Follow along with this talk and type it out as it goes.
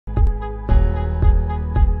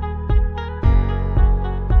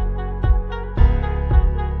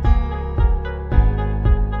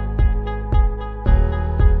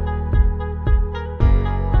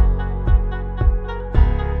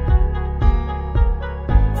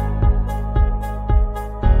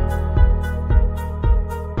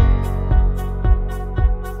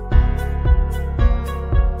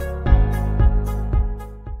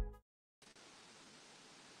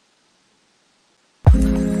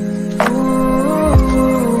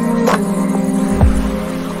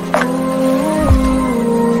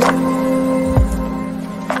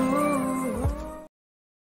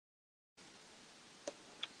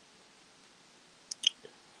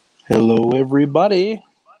everybody.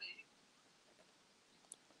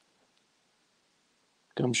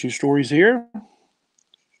 Gumshoe Stories here.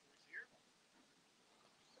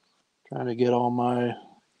 Trying to get all my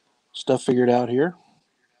stuff figured out here.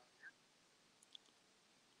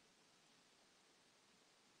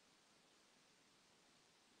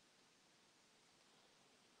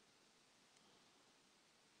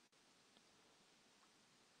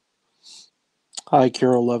 Hi,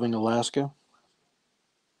 Carol Loving, Alaska.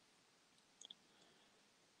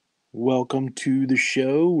 Welcome to the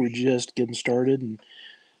show. We're just getting started and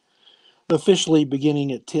officially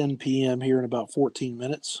beginning at 10 p.m. here in about 14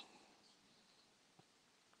 minutes.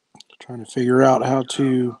 Trying to figure out how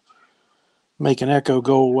to make an echo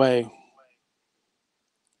go away.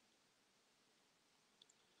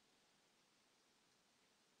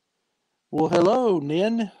 Well, hello,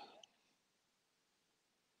 Nin.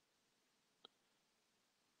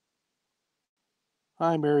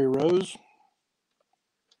 Hi, Mary Rose.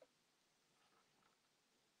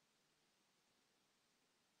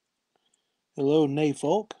 Hello, Nay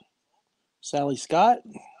Folk. Sally Scott.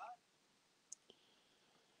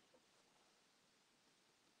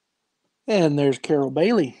 And there's Carol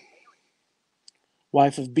Bailey,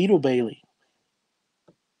 wife of Beetle Bailey.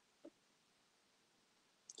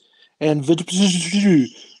 And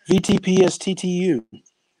VTPSTTU.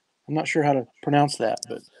 I'm not sure how to pronounce that,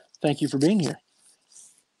 but thank you for being here.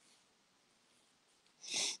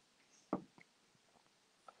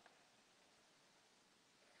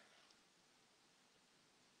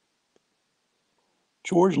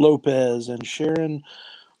 George Lopez and Sharon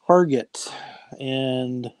Hargett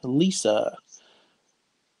and Lisa.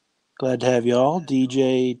 Glad to have y'all.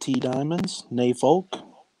 DJ T Diamonds, Nay Folk.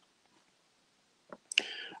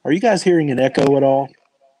 Are you guys hearing an echo at all?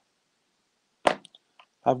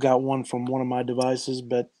 I've got one from one of my devices,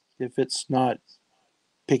 but if it's not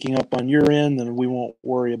picking up on your end, then we won't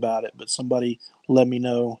worry about it. But somebody let me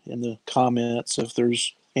know in the comments if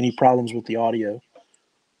there's any problems with the audio.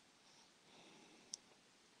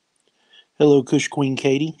 Hello, Kush Queen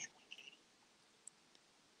Katie.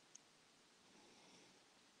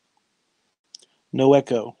 No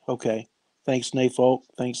echo. Okay. Thanks, Nay Folk.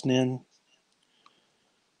 Thanks, Nin.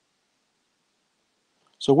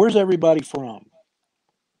 So where's everybody from?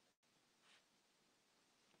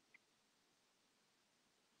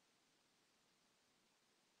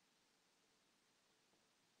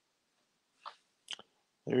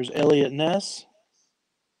 There's Elliot Ness.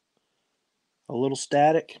 A little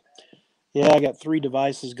static. Yeah, I got 3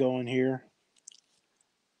 devices going here.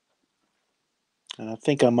 And I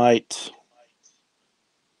think I might,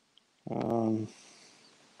 I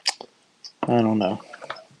don't know.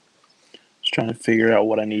 Just trying to figure out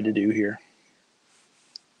what I need to do here.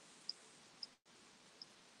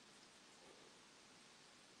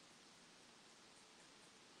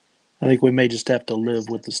 I think we may just have to live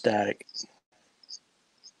with the static.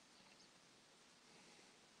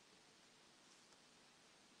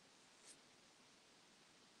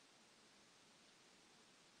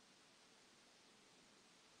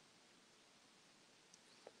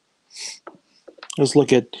 Let's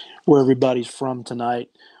look at where everybody's from tonight.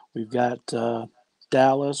 We've got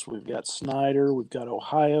Dallas, we've got Snyder, we've got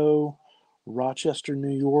Ohio, Rochester,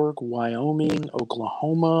 New York, Wyoming,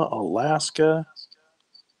 Oklahoma, Alaska,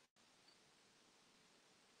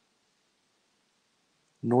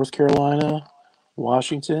 North Carolina,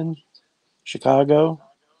 Washington, Chicago,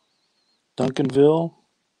 Duncanville,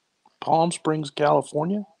 Palm Springs,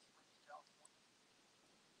 California.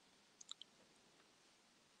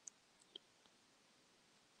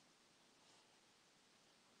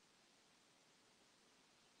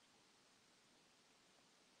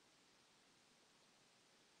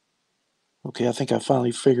 Okay, I think I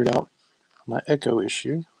finally figured out my echo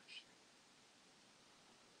issue.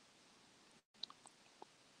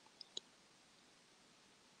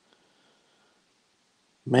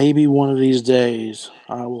 Maybe one of these days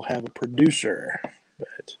I will have a producer,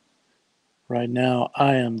 but right now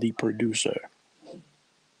I am the producer.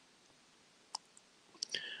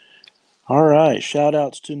 All right, shout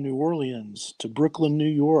outs to New Orleans, to Brooklyn, New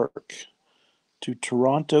York, to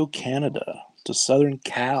Toronto, Canada, to Southern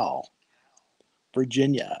Cal,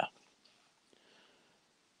 Virginia,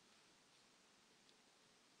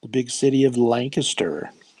 the big city of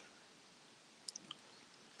Lancaster.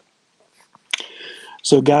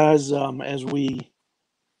 So, guys, as we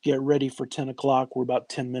get ready for 10 o'clock, we're about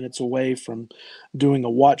 10 minutes away from doing a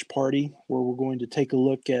watch party where we're going to take a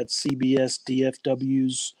look at CBS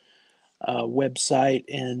DFW's website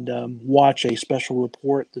and watch a special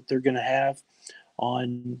report that they're going to have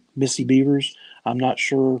on Missy Bevers. I'm not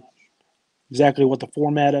sure exactly what the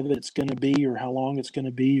format of it's going to be or how long it's going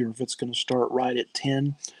to be or if it's going to start right at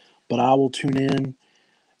 10. But I will tune in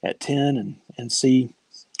at 10 and see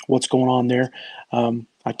what's going on there.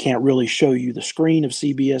 I can't really show you the screen of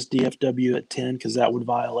CBS DFW at 10 because that would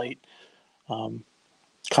violate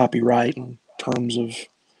copyright and terms of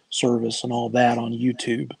service and all that on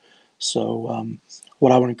YouTube. So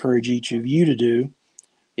what I would encourage each of you to do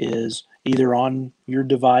is either on your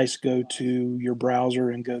device, go to your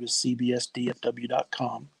browser and go to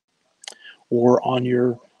cbsdfw.com, or on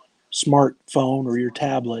your smartphone or your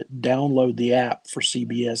tablet, download the app for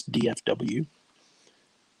CBS DFW,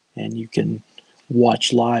 and you can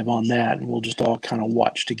watch live on that, and we'll just all kind of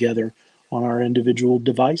watch together on our individual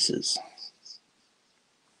devices.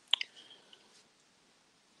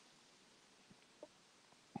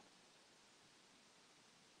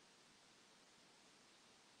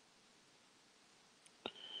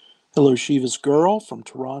 Hello, Shiva's Girl from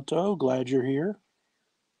Toronto. Glad you're here.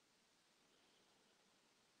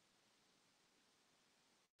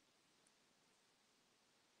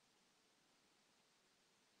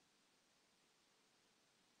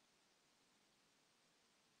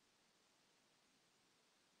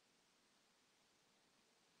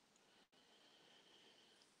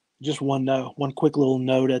 Just one quick little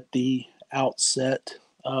note at the outset,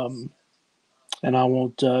 and I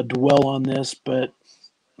won't dwell on this, but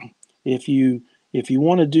if you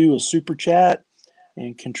want to do a super chat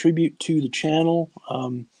and contribute to the channel,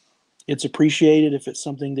 it's appreciated if it's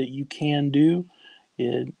something that you can do.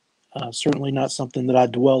 It certainly not something that I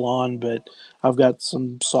dwell on, but I've got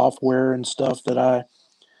some software and stuff that I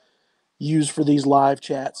use for these live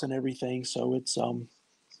chats and everything, so it's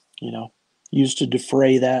you know used to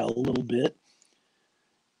defray that a little bit.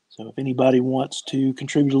 So if anybody wants to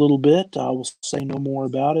contribute a little bit, I will say no more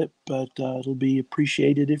about it, but it'll be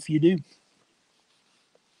appreciated if you do.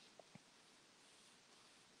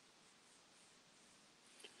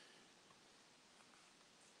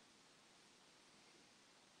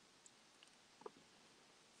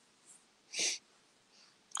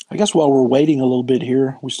 I guess while we're waiting a little bit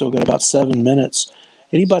here, we still got about 7 minutes.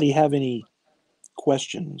 Anybody have any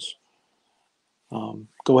questions?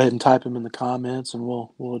 Go ahead and type them in the comments, and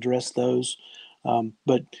we'll address those.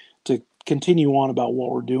 But to continue on about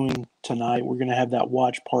what we're doing tonight, we're going to have that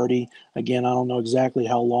watch party. Again, I don't know exactly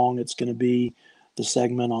how long it's going to be, the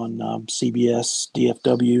segment on CBS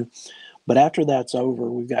DFW. But after that's over,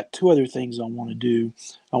 we've got two other things I want to do.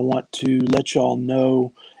 I want to let y'all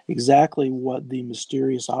know exactly what the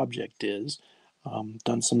mysterious object is.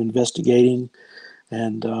 Done some investigating,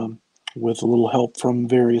 and with a little help from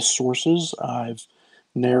various sources, I've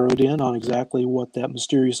narrowed in on exactly what that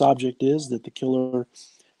mysterious object is that the killer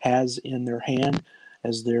has in their hand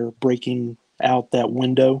as they're breaking out that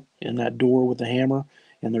window in that door with a hammer.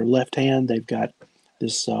 In their left hand, they've got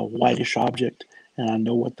this whitish object, and I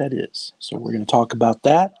know what that is. So we're going to talk about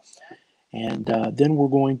that, and then we're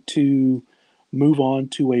going to move on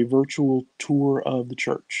to a virtual tour of the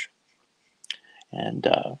church. And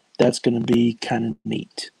that's going to be kind of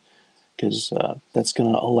neat because that's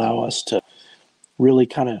going to allow us to really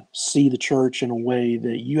kind of see the church in a way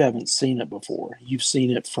that you haven't seen it before. You've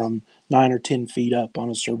seen it from 9 or 10 feet up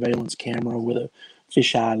on a surveillance camera with a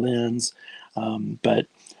fisheye lens, but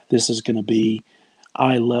this is going to be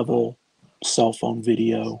eye level cell phone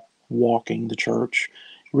video walking the church.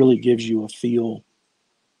 It really gives you a feel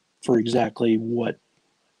for exactly what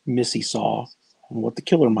Missy saw and what the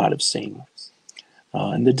killer might have seen,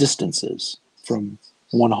 and the distances from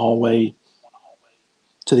one hallway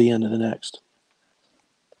to the end of the next.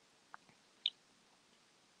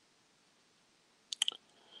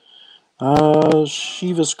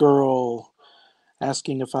 Shiva's Girl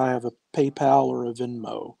asking if I have a PayPal or a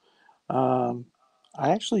Venmo. Um,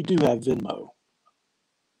 I actually do have Venmo.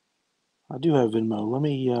 I do have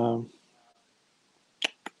Venmo.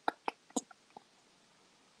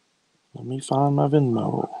 Let me find my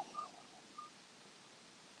Venmo.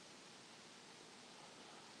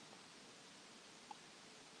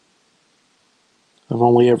 I've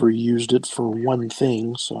only ever used it for one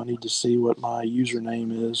thing, so I need to see what my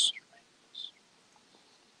username is.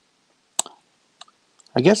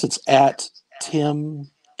 I guess it's at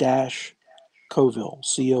Tim Coville, Covil.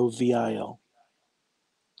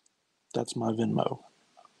 That's my Venmo.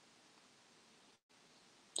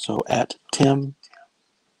 So at Tim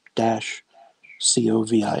Covil.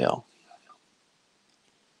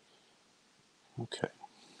 Okay.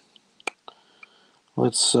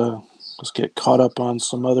 Let's get caught up on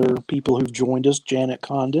some other people who've joined us. Janet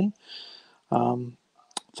Condon,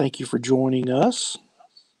 thank you for joining us.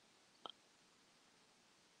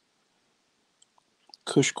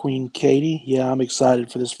 Kush Queen Katie. Yeah, I'm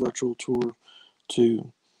excited for this virtual tour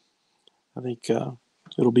too. I think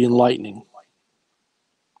it'll be enlightening.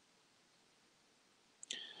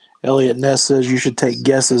 Elliot Ness says you should take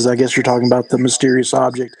guesses. I guess you're talking about the mysterious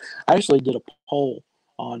object. I actually did a poll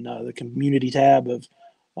on the community tab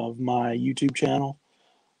of my YouTube channel.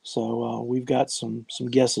 So we've got some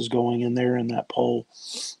guesses going in there in that poll.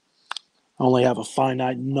 I only have a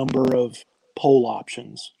finite number of poll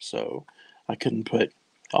options, so I couldn't put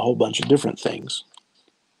a whole bunch of different things.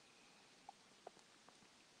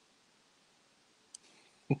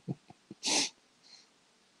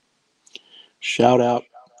 Shout out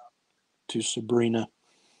to Sabrina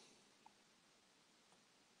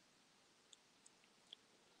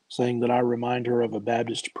saying that I remind her of a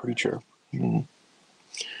Baptist preacher.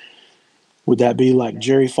 Would that be like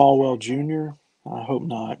Jerry Falwell Jr.? I hope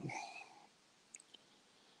not.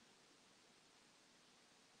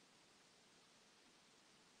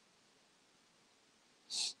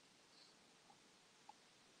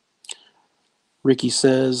 Ricky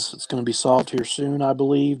says it's going to be solved here soon, I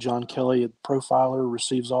believe. John Kelly, a profiler,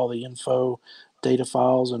 receives all the info, data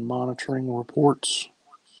files, and monitoring reports.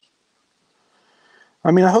 I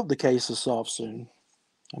mean, I hope the case is solved soon.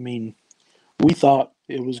 I mean, we thought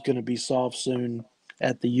it was going to be solved soon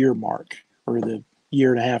at the year mark, or the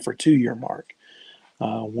year and a half or 2 year mark,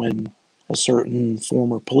 when a certain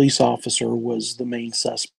former police officer was the main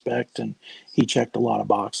suspect and he checked a lot of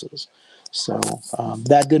boxes. So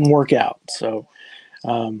that didn't work out. So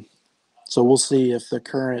we'll see if the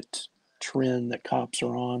current trend that cops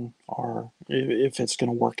are on if it's going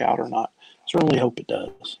to work out or not. Certainly hope it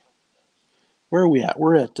does. Where are we at?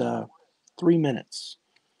 We're at 3 minutes.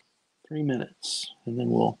 3 minutes, and then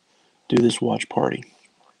we'll do this watch party.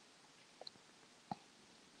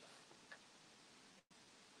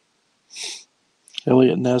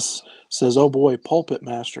 Elliot Ness says, "Oh boy, pulpit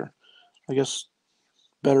master. I guess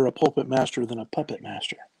better a pulpit master than a puppet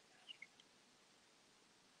master."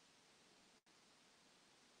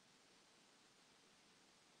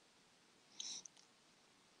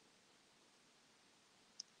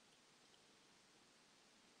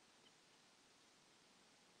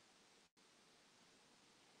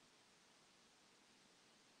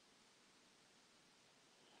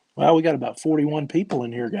 Well, we got about 41 people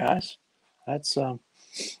in here, guys. That's I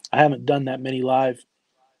haven't done that many live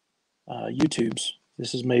YouTubes.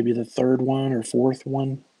 This is maybe the third one or fourth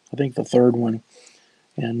one. I think the third one,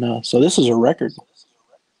 and so this is a record.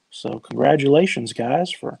 So congratulations,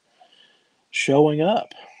 guys, for showing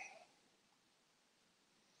up.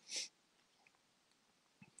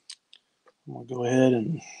 I'm gonna go ahead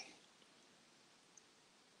and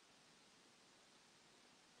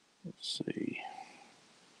let's see.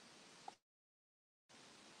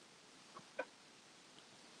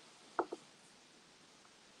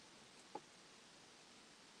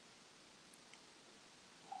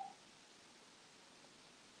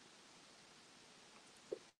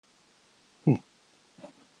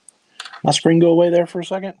 My screen go away there for a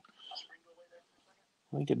second?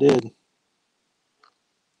 I think it did.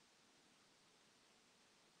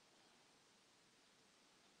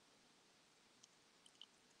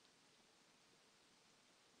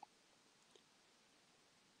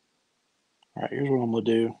 All right, here's what I'm going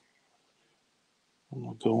to do. I'm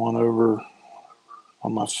going to go on over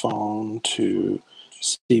on my phone to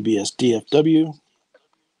CBS DFW.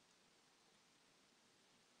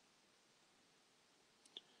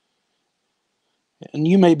 And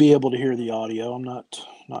you may be able to hear the audio. I'm not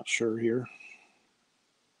sure here.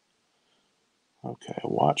 Okay,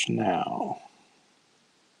 watch now.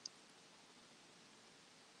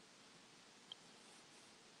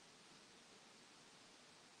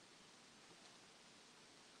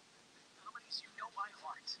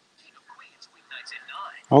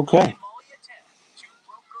 Okay.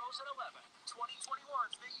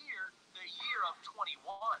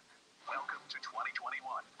 Welcome to 2021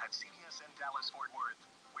 at CBS in Dallas Fort Worth.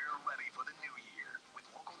 We're ready for the new year with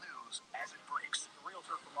local news as it breaks. The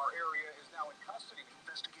realtor from our area is now in custody.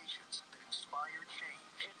 Investigations that inspired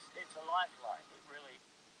change. It's a lifeline. It really.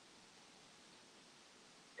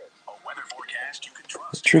 A weather forecast you can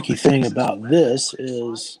trust. The tricky thing about this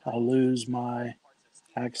is I lose my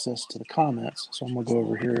access to the comments. So I'm going to go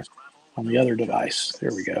over here on the other device.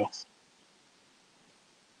 There we go.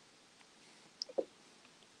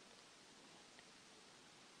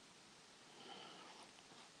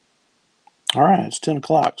 All right, it's 10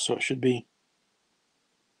 o'clock, so it should be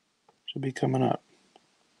coming up.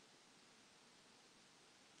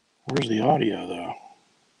 Where's the audio, though?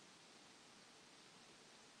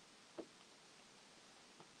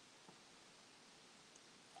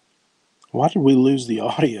 Why did we lose the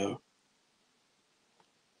audio?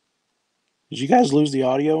 Did you guys lose the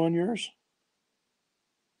audio on yours?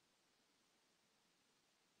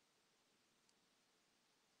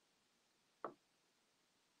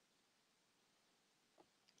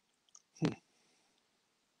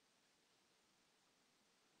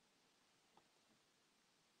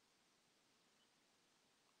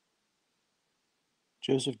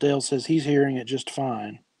 Joseph Dale says he's hearing it just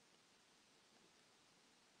fine.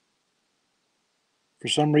 For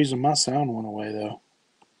some reason, my sound went away, though.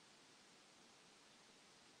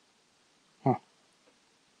 Huh.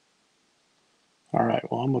 All right,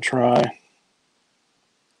 well, I'm going to try.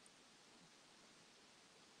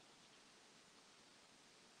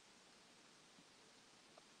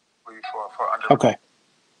 Okay.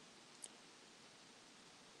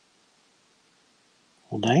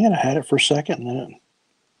 Well, dang it, I had it for a second, and then it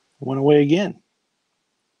went away again.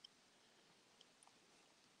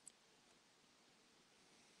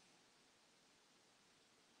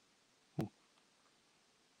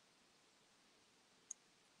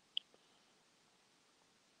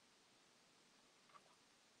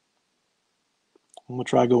 I'm going to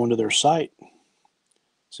try going to their site,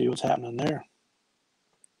 see what's happening there.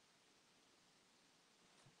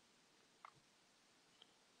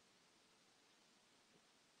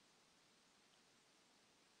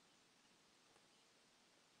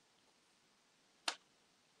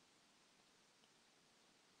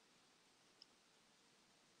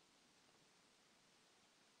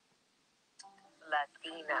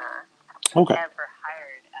 Latina Okay. ever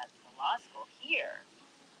hired at the law school here.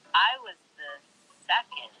 I was the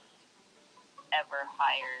second ever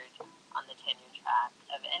hired on the tenure track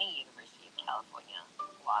of any University of California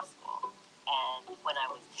law school. And when I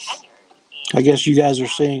was tenured, I guess you guys are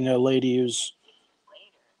seeing a lady who's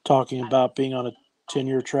talking about being on a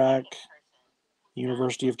tenure track,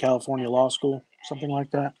 University of California Law School, something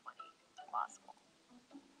like that.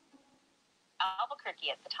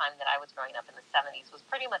 Albuquerque at the time that I was growing up in the 70s was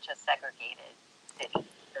pretty much a segregated city.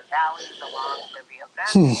 The valleys along the Rio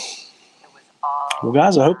Grande, it was all... Well,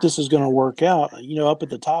 guys, I hope this is going to work out. You know, up at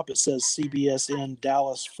the top it says CBSN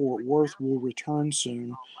Dallas Fort Worth will return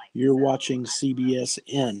soon. You're watching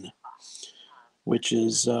CBSN, which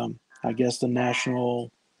is, I guess, the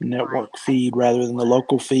national network feed rather than the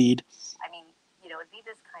local feed. I mean, you know, it'd be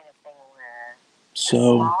this kind of thing where So, a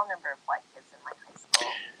small number of white kids in my high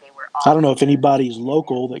school, they were all... I don't know if anybody's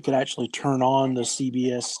local that could actually turn on the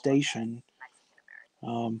CBS station.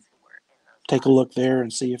 Take a look there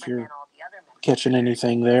and see if you're catching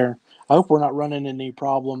anything there. I hope we're not running into any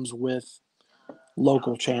problems with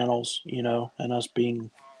local channels, you know, and us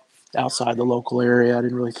being outside the local area. I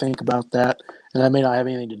didn't really think about that, and that may not have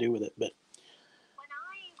anything to do with it. But when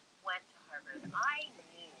I went to Harvard, I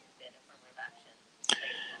knew that affirmative action.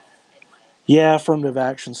 Yeah, affirmative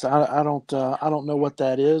action. So I don't know what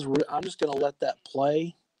that is. I'm just going to let that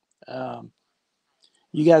play.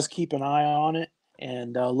 You guys keep an eye on it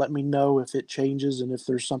and let me know if it changes and if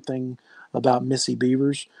there's something about Missy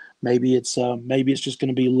Bevers. Maybe it's just going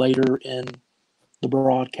to be later in the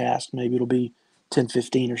broadcast. Maybe it'll be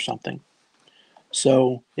 10:15 or something.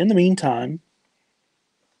 So in the meantime,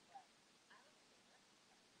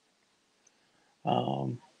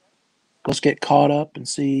 let's get caught up and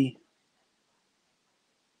see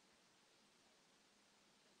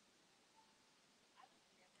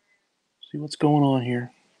what's going on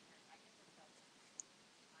here.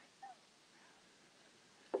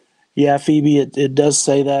 Yeah, Phoebe, it does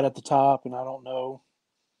say that at the top, and I don't know,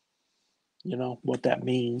 you know, what that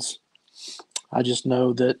means. I just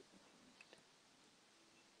know that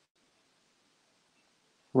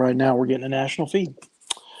right now we're getting a national feed.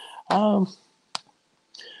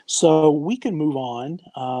 So we can move on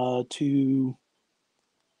to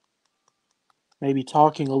maybe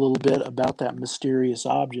talking a little bit about that mysterious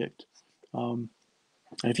object. And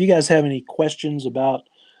if you guys have any questions about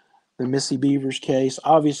the Missy Bevers case,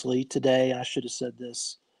 obviously today, I should have said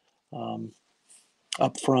this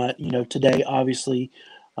up front, you know, today, obviously,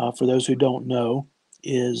 for those who don't know,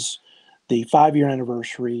 is the 5-year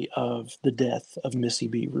anniversary of the death of Missy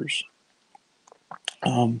Bevers.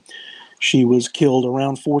 She was killed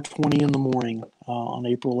around 4:20 in the morning on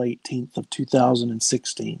April 18th of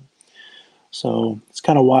 2016. So it's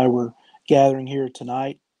kind of why we're gathering here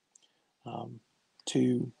tonight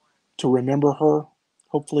to remember her,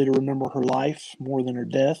 hopefully to remember her life more than her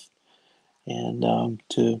death, and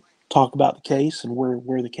to talk about the case and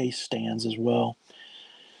where the case stands as well.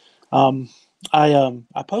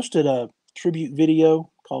 I posted a tribute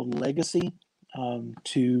video called Legacy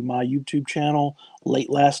to my YouTube channel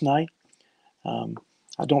late last night.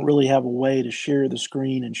 I don't really have a way to share the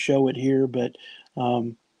screen and show it here, but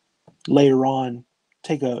later on,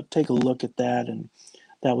 take a look at that. And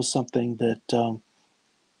that was something that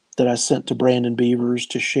I sent to Brandon Bevers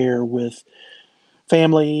to share with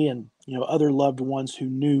family and other loved ones who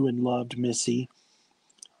knew and loved Missy,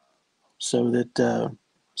 so that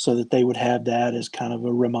they would have that as kind of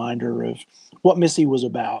a reminder of what Missy was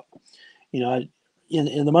about. In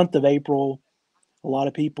the month of April, a lot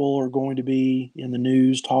of people are going to be in the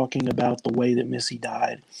news talking about the way that Missy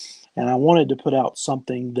died, and I wanted to put out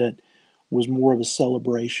something that was more of a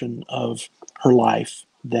celebration of her life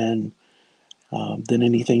than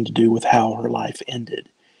anything to do with how her life ended.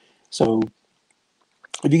 So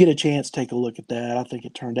if you get a chance, take a look at that. I think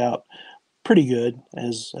it turned out pretty good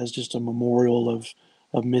as just a memorial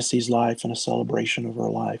of Missy's life and a celebration of her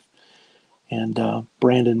life. And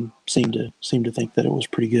Brandon seemed to think that it was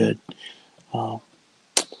pretty good. Uh,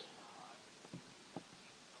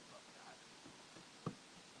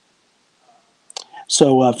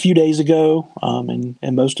 so a few days ago,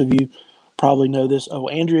 and most of you probably know this. Oh,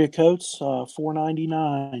 Andrea Coates,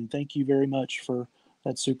 $4.99. Thank you very much for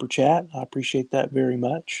that super chat. I appreciate that very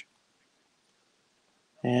much.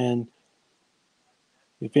 And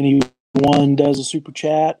if anyone does a super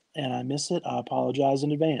chat and I miss it, I apologize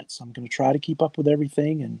in advance. I'm going to try to keep up with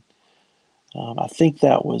everything, and I think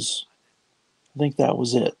that was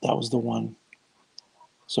it. That was the one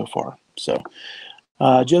so far. So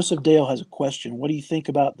Joseph Dale has a question. What do you think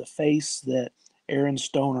about the face that Aaron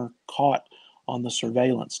Stoner caught on the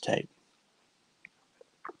surveillance tape?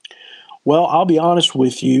 Well, I'll be honest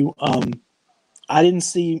with you. I didn't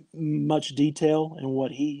see much detail in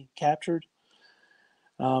what he captured.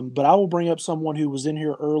 But I will bring up someone who was in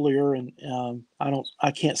here earlier, and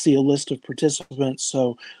I can't see a list of participants.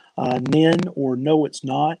 So, Nin or No, It's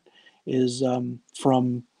Not is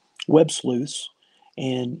from Web Sleuths,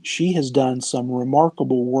 and she has done some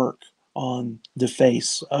remarkable work on the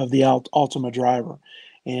face of the Altima driver,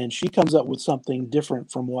 and she comes up with something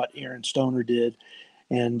different from what Aaron Stoner did,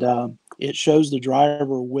 and it shows the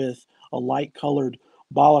driver with a light-colored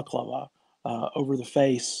balaclava over the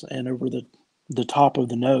face and over the top of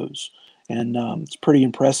the nose, and it's pretty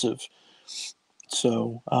impressive.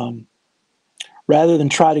 So rather than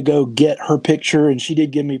try to go get her picture, and she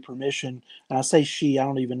did give me permission, and I say she, I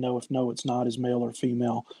don't even know if No It's Not is male or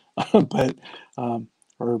female, but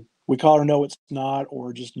or we call her No It's Not,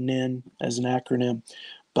 or just NIN as an acronym.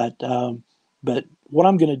 But what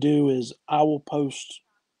I'm going to do is I will post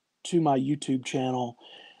to my YouTube channel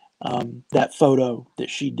that photo that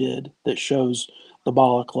she did that shows the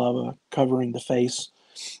balaclava covering the face.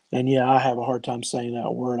 And yeah, I have a hard time saying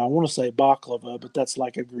that word. I want to say baklava, but that's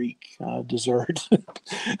like a Greek dessert.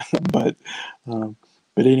 but um,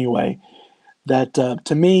 but anyway, that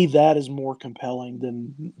to me that is more compelling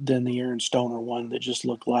than the Aaron Stoner one that just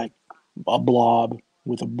looked like a blob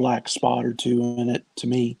with a black spot or two in it to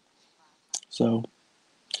me. So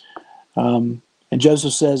and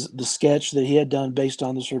Joseph says the sketch that he had done based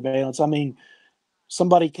on the surveillance. I mean,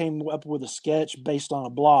 somebody came up with a sketch based on a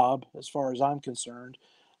blob, as far as I'm concerned.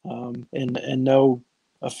 And no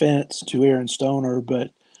offense to Aaron Stoner,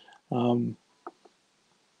 but um,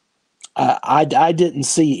 I didn't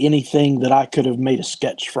see anything that I could have made a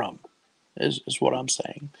sketch from. Is what I'm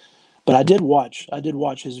saying. But I did watch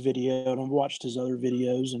his video, and I've watched his other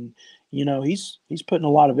videos, and he's putting a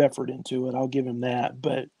lot of effort into it. I'll give him that.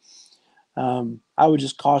 But I would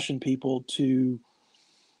just caution people to,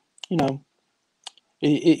 you know,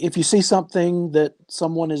 if you see something that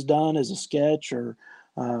someone has done as a sketch or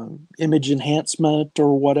image enhancement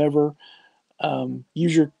or whatever,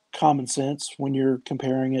 use your common sense when you're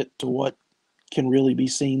comparing it to what can really be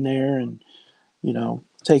seen there, and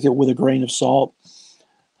take it with a grain of salt.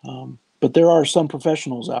 But there are some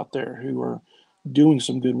professionals out there who are doing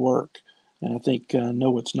some good work, and I think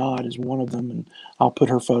No It's Not is one of them, and I'll put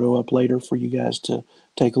her photo up later for you guys to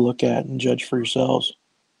take a look at and judge for yourselves.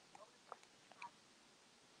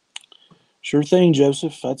 Sure thing,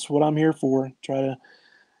 Joseph. That's what I'm here for. Try to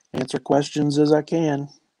answer questions as I can.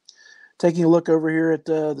 Taking a look over here at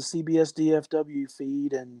the CBS DFW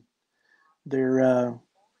feed, and they're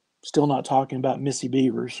still not talking about Missy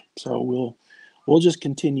Bevers. So we'll just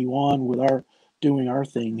continue on with our doing our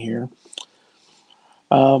thing here.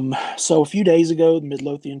 So a few days ago, the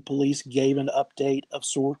Midlothian police gave an update of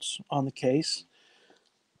sorts on the case,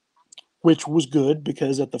 which was good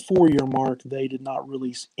because at the 4-year mark, they did not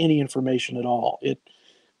release any information at all. It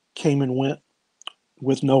came and went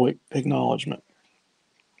with no acknowledgement.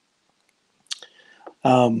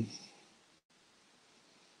 Um,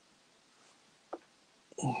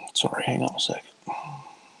 Sorry, hang on a second.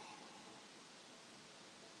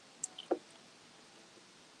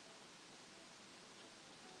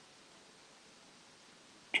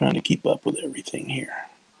 Trying to keep up with everything here.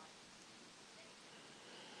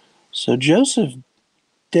 So Joseph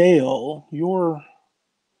Dale, your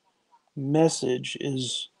message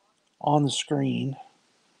is on the screen,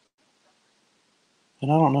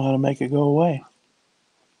 and I don't know how to make it go away.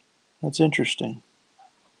 That's interesting.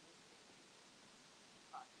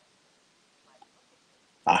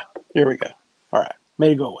 Here we go. All right,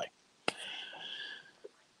 made it go away.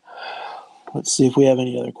 Let's see if we have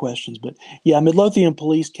any other questions. But yeah, Midlothian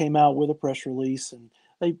Police came out with a press release, and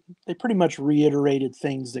they pretty much reiterated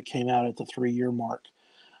things that came out at the 3-year mark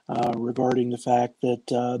regarding the fact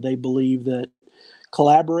that they believe that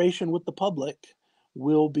collaboration with the public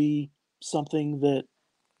will be something that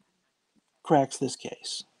cracks this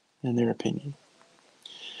case, in their opinion.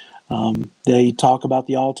 They talk about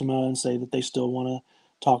the Altima and say that they still want to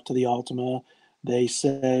talk to the Altima. They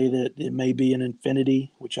say that it may be an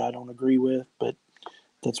Infinity, which I don't agree with, but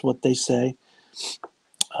that's what they say.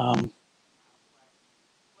 And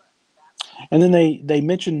then they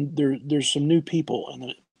mentioned there's some new people in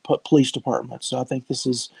the police department. So I think this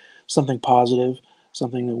is something positive,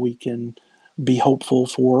 something that we can be hopeful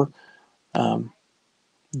for,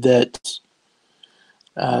 that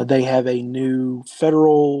they have a new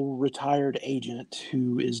federal retired agent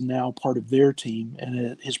who is now part of their team,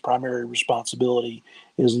 and his primary responsibility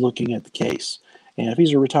is looking at the case. And if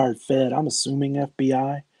he's a retired Fed, I'm assuming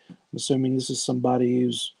FBI. I'm assuming this is somebody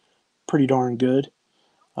who's pretty darn good,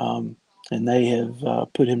 and they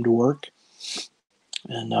have put him to work.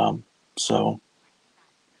 And so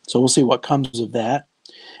we'll see what comes of that.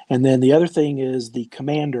 And then the other thing is the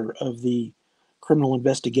commander of the Criminal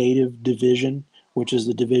Investigative Division, which is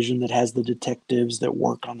the division that has the detectives that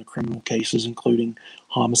work on the criminal cases, including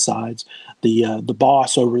homicides. The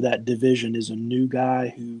boss over that division is a new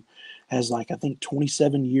guy who has, like, I think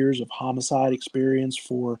 27 years of homicide experience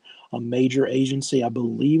for a major agency. I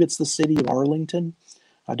believe it's the city of Arlington.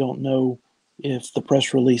 I don't know if the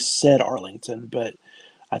press release said Arlington, but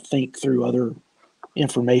I think through other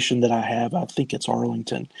information that I have, I think it's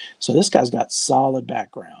Arlington. So this guy's got solid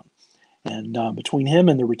background. And between him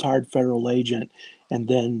and the retired federal agent, and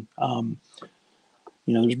then,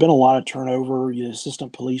 there's been a lot of turnover. The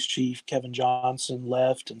assistant police chief, Kevin Johnson,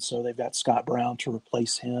 left, and so they've got Scott Brown to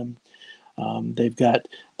replace him. They've got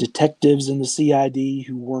detectives in the CID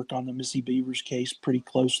who work on the Missy Bevers case pretty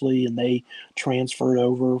closely, and they transferred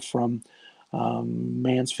over from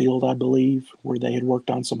Mansfield, I believe, where they had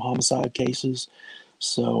worked on some homicide cases.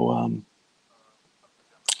 So,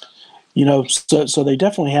 so they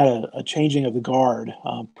definitely had a changing of the guard.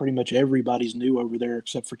 Pretty much everybody's new over there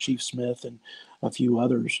except for Chief Smith and a few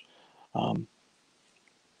others.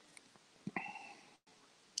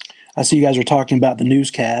 I see you guys are talking about the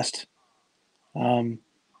newscast.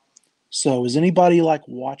 So is anybody like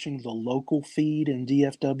watching the local feed in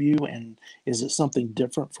DFW, and is it something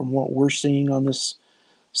different from what we're seeing on this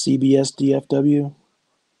CBS DFW?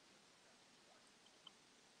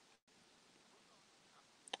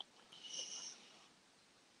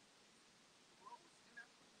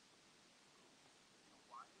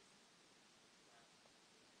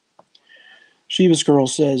 Shivas Girl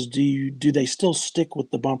says, do they still stick with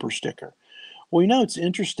the bumper sticker? Well, it's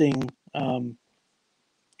interesting. In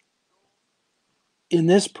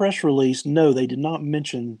this press release, no, they did not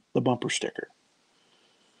mention the bumper sticker.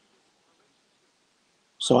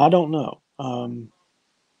 So I don't know.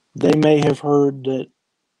 They may have heard that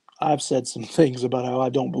I've said some things about how I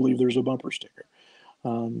don't believe there's a bumper sticker.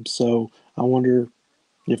 So I wonder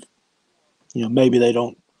if, maybe they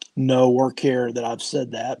don't know or care that I've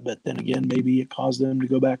said that, but then again, maybe it caused them to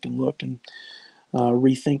go back and look and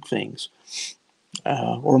rethink things.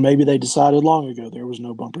 Or maybe they decided long ago there was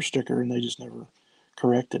no bumper sticker and they just never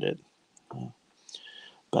corrected it.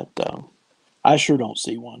 But I sure don't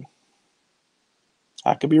see one.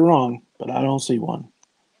 I could be wrong, but I don't see one.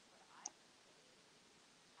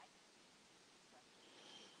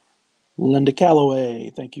 Linda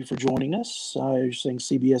Calloway, thank you for joining us. You're saying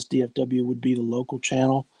CBS DFW would be the local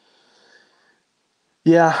channel.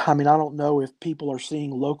 Yeah, I don't know if people are seeing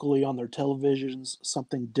locally on their televisions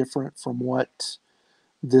something different from what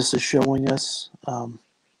this is showing us on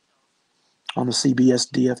the CBS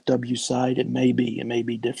DFW side. It may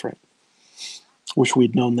be different. Wish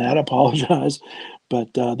we'd known that. I apologize,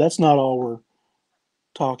 but that's not all we're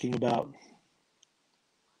talking about.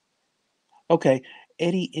 Okay,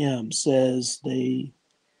 Eddie M says they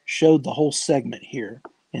showed the whole segment here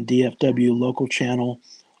in DFW local channel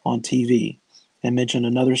on TV and mentioned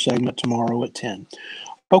another segment tomorrow at 10.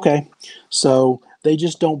 Okay, so they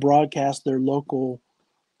just don't broadcast their local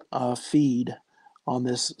feed on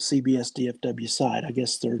this CBS DFW side. I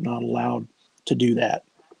guess they're not allowed to do that.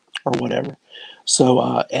 or whatever.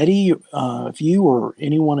 So Eddie, if you or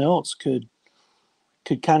anyone else could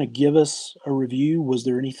kind of give us a review, was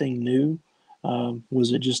there anything new?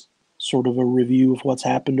 Was it just sort of a review of what's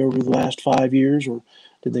happened over the last 5 years, or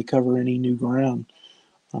did they cover any new ground?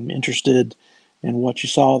 I'm interested in what you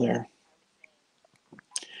saw there.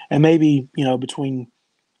 And maybe, between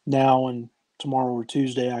now and tomorrow or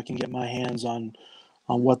Tuesday, I can get my hands on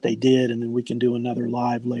what they did, and then we can do another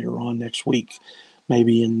live later on next week,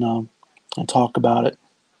 maybe, and talk about it.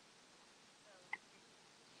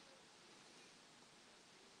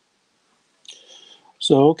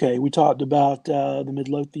 So, okay, we talked about the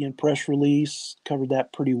Midlothian press release, covered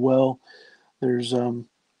that pretty well. There's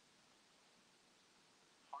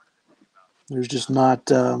there's just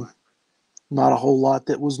not a whole lot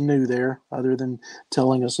that was new there, other than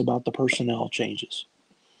telling us about the personnel changes.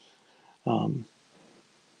 Um,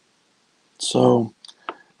 so,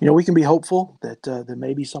 we can be hopeful that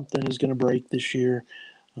maybe something is going to break this year.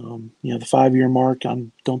 The 5 year mark, I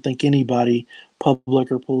don't think anybody,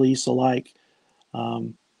 public or police alike,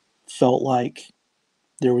 um, felt like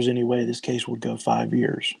there was any way this case would go 5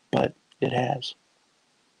 years, but it has.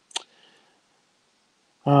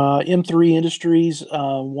 M3 Industries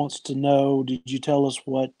wants to know, did you tell us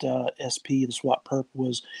what SP, the SWAT perp,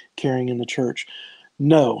 was carrying in the church?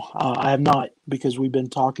 No, I have not, because we've been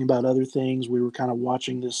talking about other things. We were kind of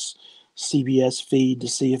watching this CBS feed to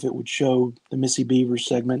see if it would show the Missy Bevers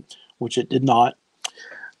segment, which it did not.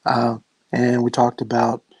 Uh, and we talked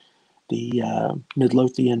about the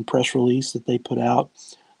Midlothian press release that they put out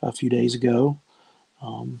a few days ago.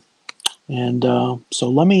 And so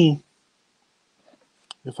let me,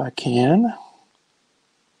 if I can,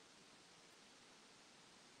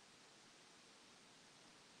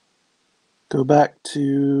 go back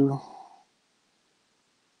to,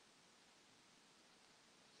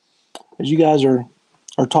 as you guys are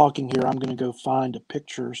talking here, I'm going to go find a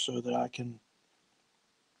picture so that I can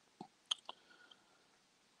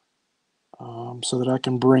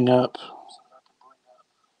bring up.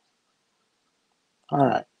 All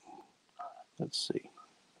right, let's see.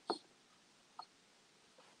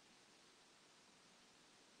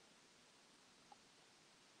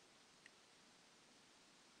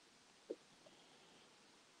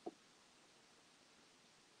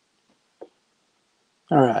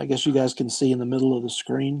 All right, I guess you guys can see in the middle of the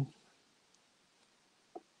screen.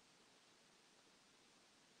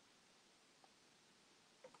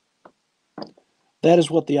 That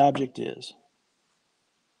is what the object is.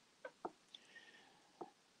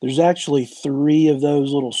 There's actually 3 of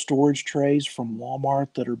those little storage trays from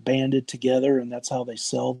Walmart that are banded together, and that's how they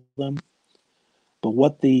sell them. But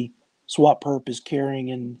what the SWAT perp is carrying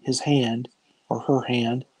in his hand, or her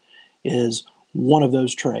hand, is one of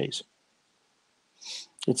those trays.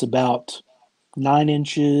 It's about 9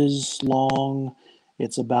 inches long.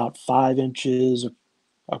 It's about 5 inches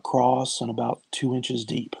across and about 2 inches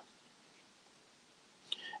deep.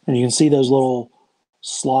 And you can see those little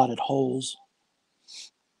slotted holes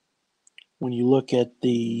when you look at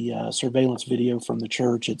the surveillance video from the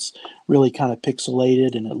church. It's really kind of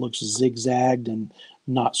pixelated and it looks zigzagged and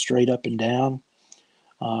not straight up and down.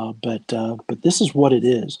 But this is what it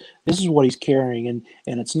is. This is what he's carrying, and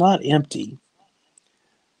it's not empty.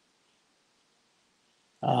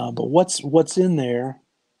 But what's in there,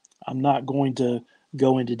 I'm not going to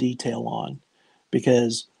go into detail on,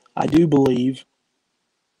 because I do believe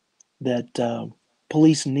that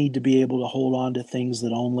police need to be able to hold on to things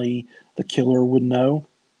that only the killer would know.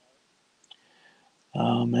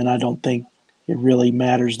 And I don't think it really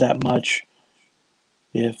matters that much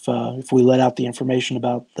if we let out the information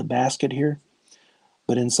about the basket here.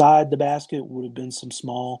 But inside the basket would have been some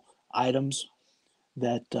small items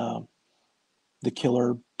that the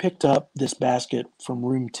killer picked up this basket from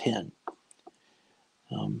room 10.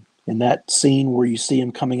 In that scene where you see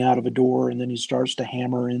him coming out of a door and then he starts to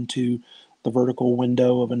hammer into the vertical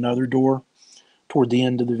window of another door toward the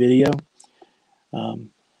end of the video,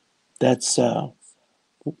 that's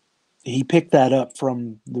he picked that up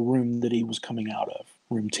from the room that he was coming out of,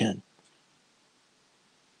 room 10.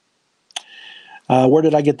 Where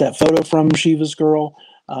did I get that photo from, Shiva's girl?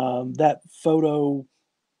 That photo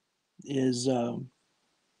is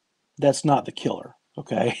that's not the killer.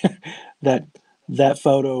 Okay, that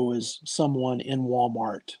photo is someone in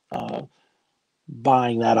Walmart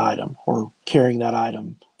buying that item or carrying that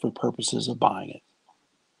item for purposes of buying it.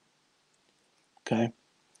 Okay,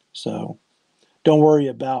 so don't worry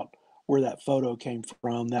about where that photo came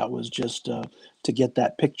from. That was just to get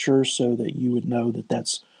that picture so that you would know that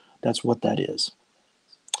that's what that is.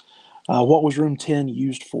 What was room 10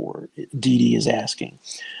 used for? Dee Dee is asking.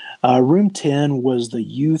 Room 10 was the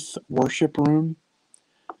youth worship room.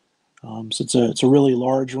 So it's a really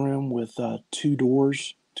large room with two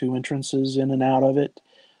doors, two entrances in and out of it,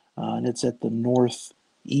 and it's at the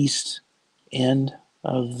northeast end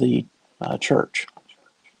of the church.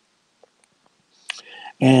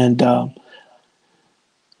 And a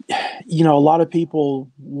lot of people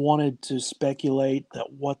wanted to speculate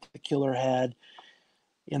that what the killer had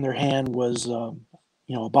in their hand was, a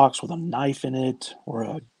box with a knife in it or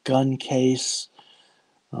a gun case,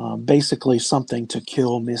 basically something to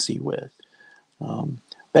kill Missy with. Um,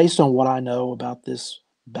 Based on what I know about this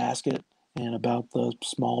basket and about the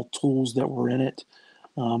small tools that were in it,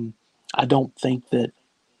 um, I don't think that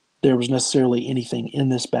there was necessarily anything in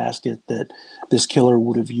this basket that this killer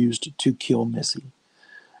would have used to kill Missy.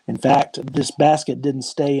 In fact, this basket didn't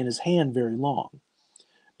stay in his hand very long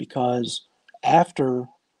because after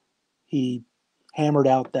he hammered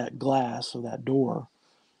out that glass of that door,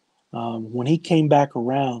 when he came back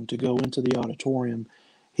around to go into the auditorium,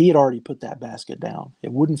 he had already put that basket down.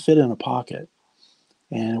 It wouldn't fit in a pocket,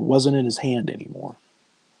 and it wasn't in his hand anymore.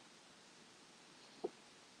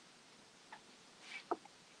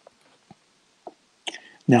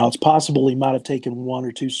 Now, it's possible he might have taken one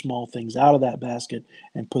or two small things out of that basket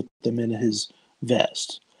and put them in his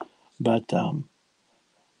vest. But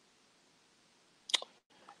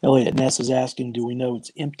Elliot Ness is asking, do we know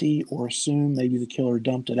it's empty or assume maybe the killer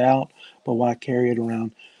dumped it out, but why carry it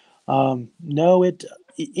around? No, it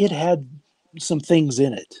had some things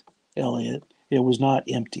in it, Elliot. It was not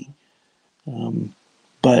empty.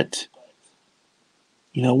 But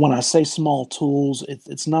when I say small tools,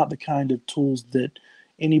 it's not the kind of tools that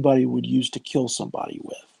anybody would use to kill somebody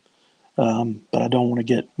with. But I don't want to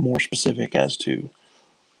get more specific as to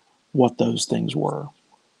what those things were.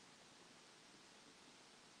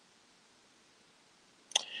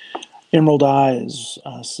 Emerald Eyes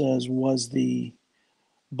says, was the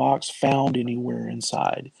box found anywhere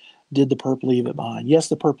inside? Did the perp leave it behind? Yes,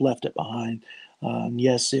 the perp left it behind.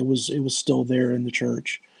 Yes, it was still there in the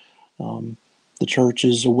church. Um, the church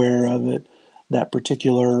is aware of it. That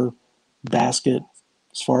particular basket,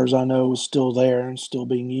 as far as I know, is still there and still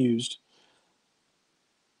being used.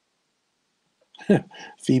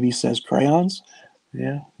 Phoebe says crayons.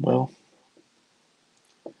 Yeah, well,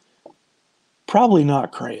 probably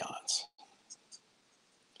not crayons.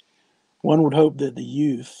 One would hope that the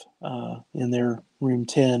youth in their room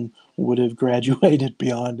 10 would have graduated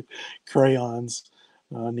beyond crayons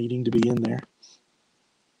needing to be in there.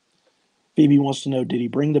 Phoebe wants to know, did he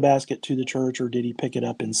bring the basket to the church or did he pick it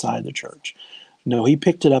up inside the church? No, he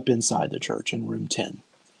picked it up inside the church in room 10.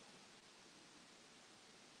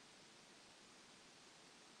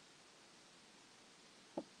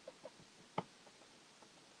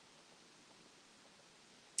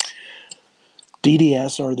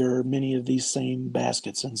 DDS, are there many of these same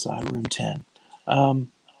baskets inside room 10?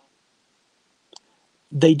 Um,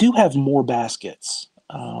 they do have more baskets.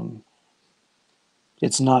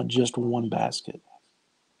 It's not just one basket,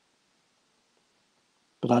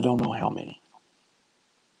 but I don't know how many.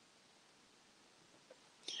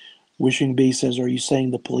 Wishing Bee says, are you saying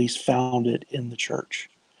the police found it in the church?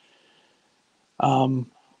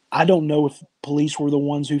 I don't know if police were the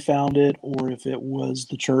ones who found it or if it was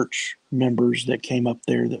the church members that came up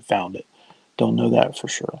there that found it. Don't know that for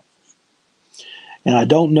sure. And I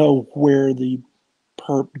don't know where the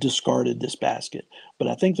perp discarded this basket, but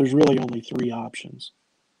I think there's really only three options.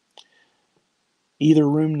 Either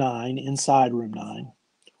room 9, inside room 9,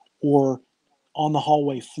 or on the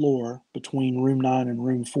hallway floor between room 9 and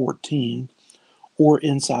room 14, or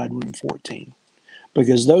inside room 14,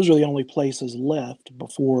 because those are the only places left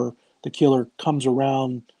before the killer comes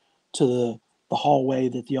around to the hallway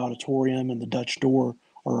that the auditorium and the Dutch door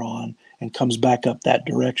are on and comes back up that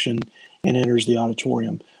direction and enters the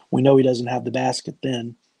auditorium. We know he doesn't have the basket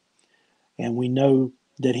then, and we know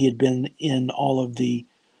that he had been in all of the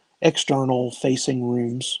external facing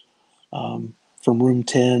rooms, from room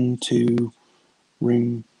 10 to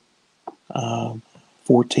room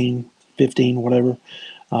 14, 15, whatever.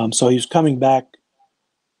 So he was coming back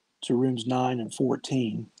to rooms 9 and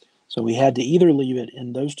 14. So we had to either leave it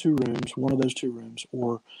in those two rooms, one of those two rooms,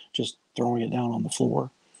 or just throwing it down on the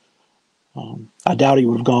floor. I doubt he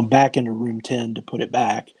would have gone back into room 10 to put it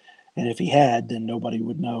back. And if he had, then nobody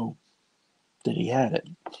would know that he had it,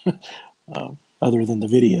 other than the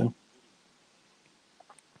video.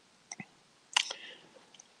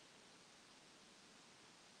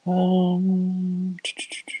 Um,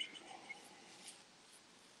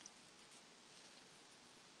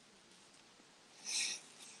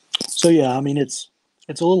 so yeah, I mean it's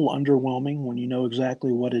a little underwhelming when you know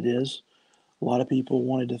exactly what it is. A lot of people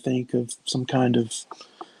wanted to think of some kind of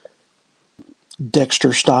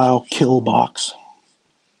Dexter-style kill box,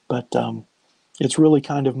 but it's really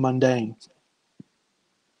kind of mundane.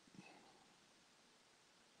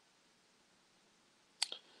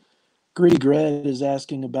 Greedy Gred is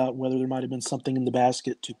asking about whether there might have been something in the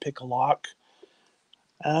basket to pick a lock.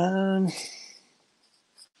 Um,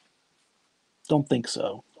 don't think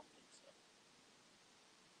so.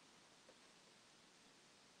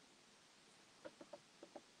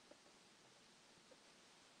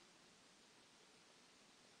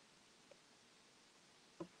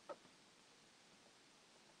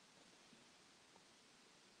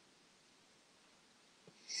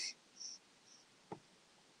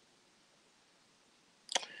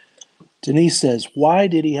 Denise says, why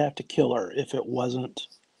did he have to kill her if it wasn't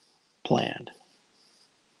planned?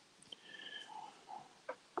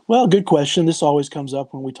 Well, good question. This always comes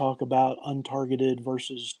up when we talk about untargeted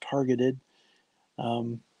versus targeted.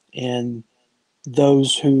 Um, and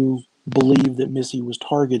those who believe that Missy was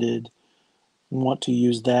targeted want to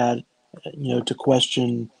use that, to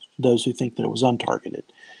question those who think that it was untargeted.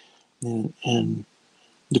 And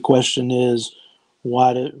the question is,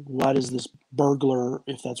 why does this burglar,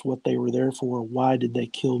 if that's what they were there for, why did they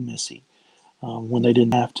kill Missy when they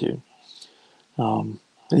didn't have to?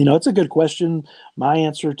 It's a good question. My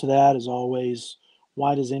answer to that is always,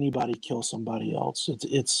 why does anybody kill somebody else?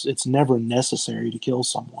 It's never necessary to kill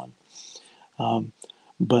someone. Um,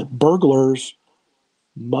 but burglars,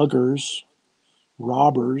 muggers,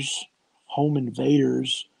 robbers, home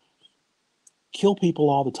invaders kill people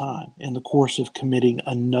all the time in the course of committing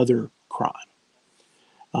another crime.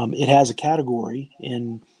 It has a category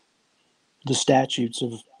in the statutes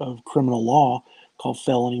of criminal law called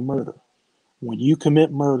felony murder. When you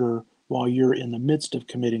commit murder while you're in the midst of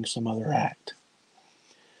committing some other act.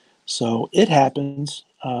 So it happens.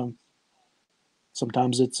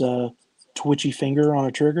 Sometimes it's a twitchy finger on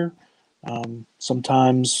a trigger.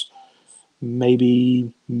 Sometimes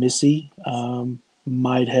maybe Missy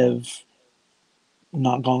might have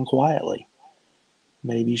not gone quietly.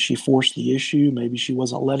 Maybe she forced the issue. Maybe she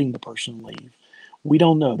wasn't letting the person leave. We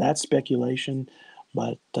don't know. That's speculation.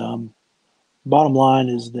 But bottom line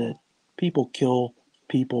is that people kill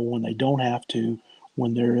people when they don't have to,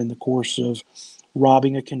 when they're in the course of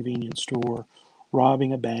robbing a convenience store,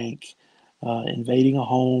 robbing a bank, invading a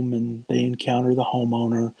home and they encounter the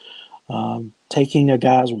homeowner, taking a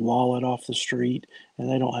guy's wallet off the street and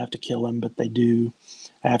they don't have to kill him, but they do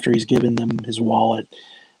after he's given them his wallet.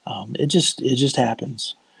 It just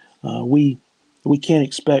happens. We can't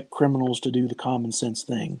expect criminals to do the common sense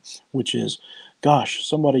thing, which is, gosh,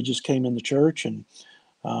 somebody just came in the church and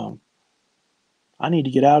um, I need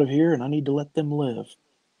to get out of here and I need to let them live.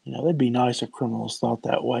 It'd be nice if criminals thought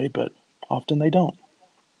that way, but often they don't.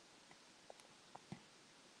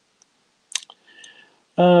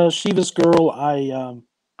 Shiva's girl, I'm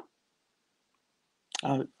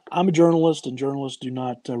a journalist, and journalists do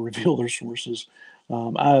not reveal their sources.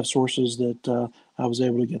 I have sources that I was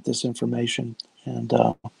able to get this information, and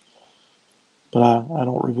but I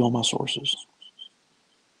don't reveal my sources.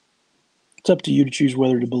 It's up to you to choose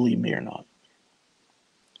whether to believe me or not.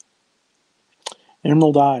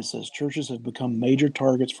 Emerald Eyes says churches have become major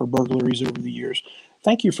targets for burglaries over the years.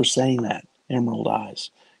 Thank you for saying that, Emerald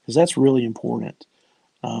Eyes, because that's really important.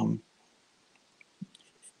 Um,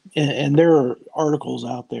 and there are articles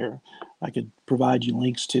out there I could provide you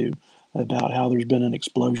links to about how there's been an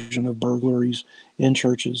explosion of burglaries in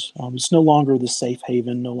churches. It's no longer the safe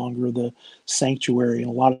haven, no longer the sanctuary in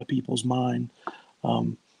a lot of people's mind.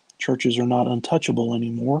 Um, Churches are not untouchable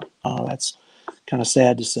anymore. That's kind of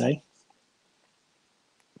sad to say.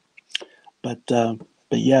 But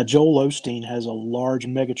yeah, Joel Osteen has a large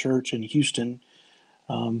megachurch in Houston.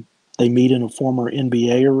 They meet in a former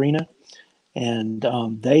NBA arena, and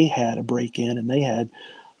they had a break in, and they had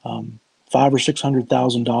five or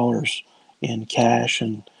 $600,000 in cash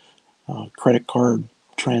and credit card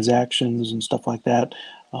transactions and stuff like that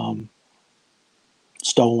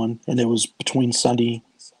stolen. And it was between Sunday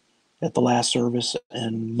at the last service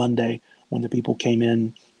and Monday when the people came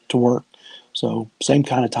in to work. So same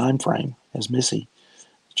kind of time frame as Missy,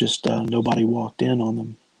 just nobody walked in on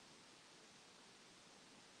them.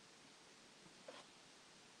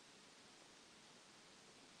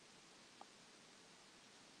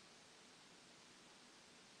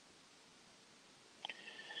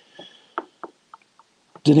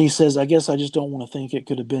 Denise says, I guess I just don't want to think it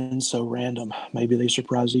could have been so random. Maybe they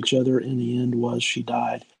surprised each other. In the end was she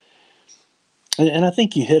died. And I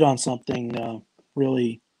think you hit on something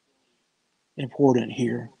really important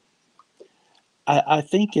here. I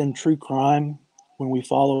think in true crime, when we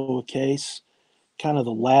follow a case, kind of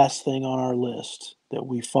the last thing on our list that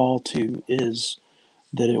we fall to is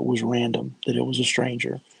that it was random, that it was a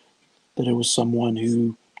stranger, that it was someone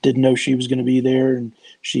who didn't know she was going to be there and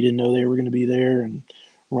she didn't know they were going to be there, and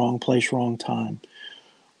wrong place, wrong time.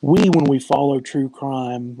 When we follow true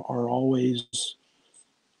crime, are always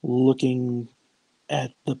looking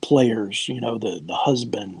at the players, the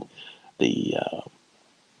husband, the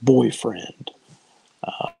boyfriend,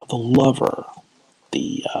 the lover,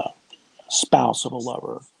 the spouse of a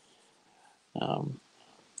lover. Um,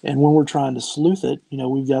 and when we're trying to sleuth it,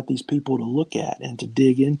 we've got these people to look at and to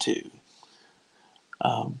dig into.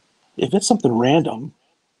 If it's something random,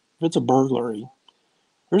 if it's a burglary,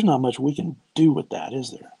 there's not much we can do with that,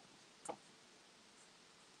 is there?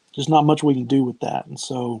 There's not much we can do with that. And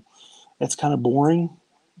so it's kind of boring,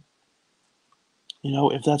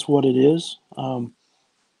 if that's what it is. And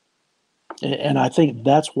I think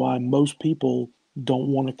that's why most people don't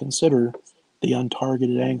want to consider the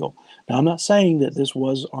untargeted angle. Now, I'm not saying that this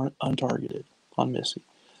was untargeted on Missy.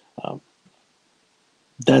 Um,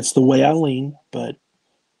 that's the way I lean, but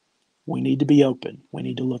we need to be open. We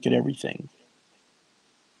need to look at everything.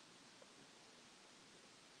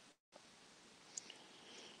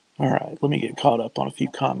 All right, let me get caught up on a few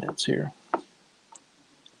comments here.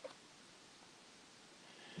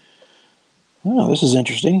 Oh, this is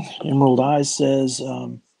interesting. Emerald Eyes says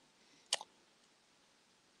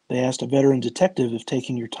they asked a veteran detective if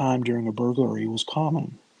taking your time during a burglary was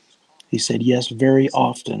common. He said, yes, very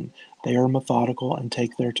often. They are methodical and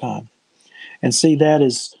take their time. And see, that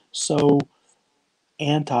is so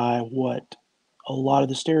anti what a lot of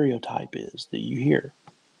the stereotype is that you hear.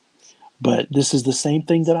 But this is the same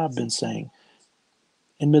thing that I've been saying.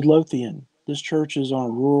 In Midlothian, this church is on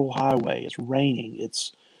a rural highway. It's raining.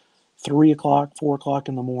 It's 3 o'clock, 4 o'clock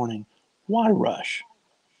in the morning. Why rush?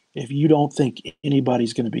 If you don't think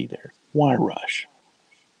anybody's going to be there, why rush?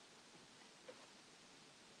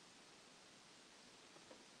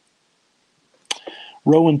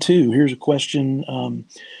 Rowan 2, here's a question.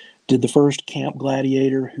 Did the first Camp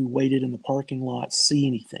Gladiator who waited in the parking lot see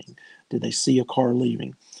anything? Did they see a car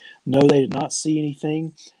leaving? No, they did not see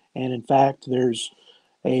anything. And in fact, there's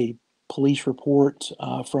a police report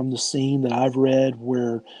from the scene that I've read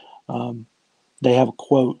where they have a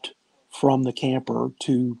quote from the camper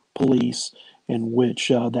to police in which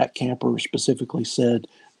that camper specifically said,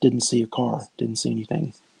 didn't see a car, didn't see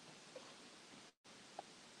anything.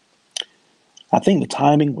 I think the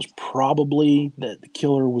timing was probably that the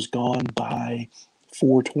killer was gone by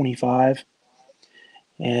 4:25,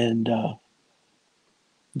 and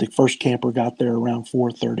the first camper got there around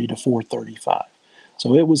 4:30 to 4:35.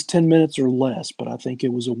 So it was 10 minutes or less, but I think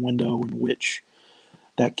it was a window in which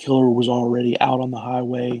that killer was already out on the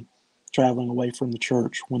highway traveling away from the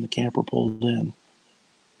church when the camper pulled in.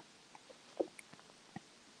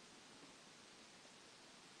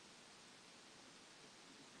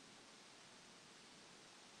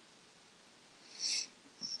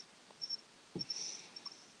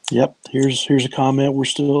 Yep, here's a comment. We're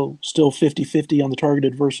still 50-50 on the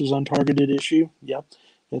targeted versus untargeted issue. Yep.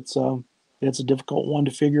 It's a difficult one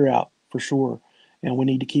to figure out for sure, and we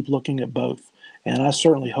need to keep looking at both. And I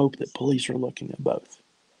certainly hope that police are looking at both.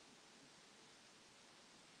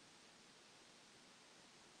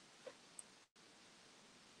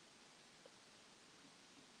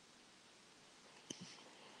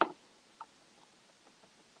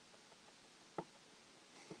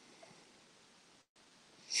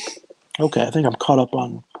 Okay, I think I'm caught up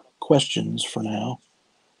on questions for now.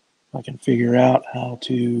 I can figure out how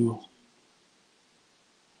to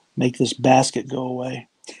make this basket go away.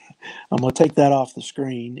 I'm going to take that off the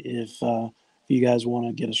screen. If you guys want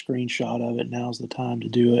to get a screenshot of it, now's the time to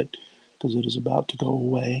do it because it is about to go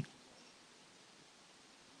away.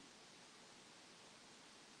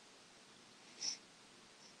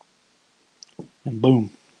 And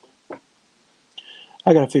boom.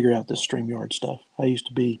 I got to figure out this StreamYard stuff. I used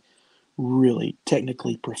to be really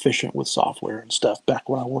technically proficient with software and stuff back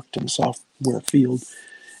when I worked in the software field.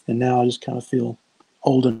 And now I just kind of feel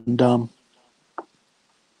old and dumb.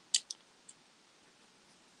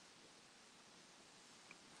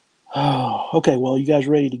 Oh, okay, well, you guys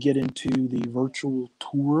ready to get into the virtual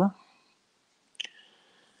tour?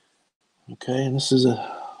 Okay, and this is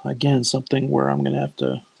again something where I'm going to have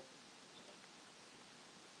to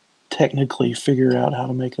technically figure out how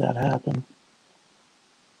to make that happen.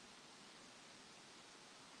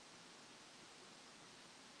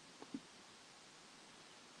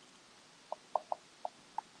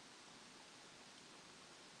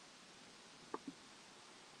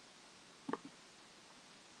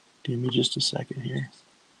 Give me just a second here.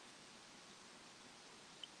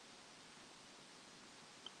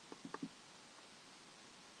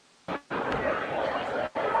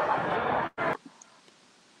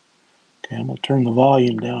 I'm going to turn the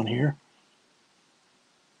volume down here.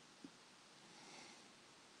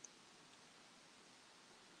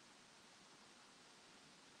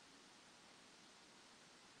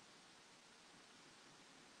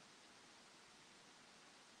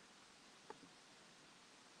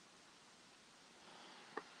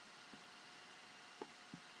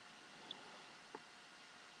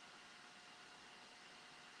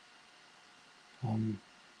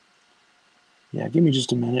 Yeah, give me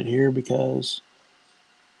just a minute here because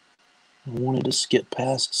I wanted to skip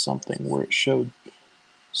past something where it showed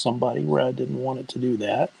somebody where I didn't want it to do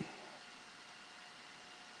that.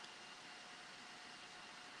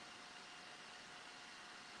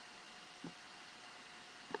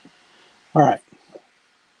 All right.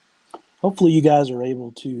 Hopefully you guys are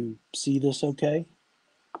able to see this okay.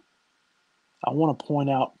 I want to point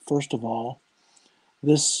out, first of all,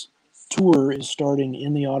 this tour is starting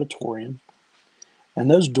in the auditorium. And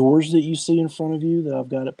those doors that you see in front of you that I've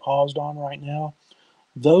got it paused on right now,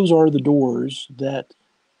 those are the doors that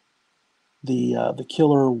the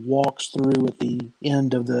killer walks through at the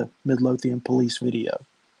end of the Midlothian police video.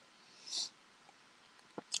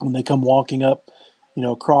 When they come walking up,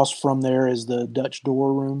 across from there is the Dutch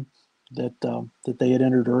door room that they had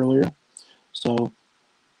entered earlier. So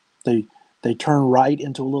they turn right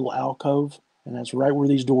into a little alcove, and that's right where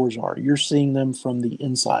these doors are. You're seeing them from the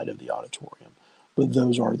inside of the auditorium, but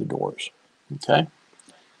those are the doors. Okay.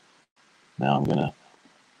 Now I'm going to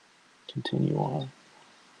continue on.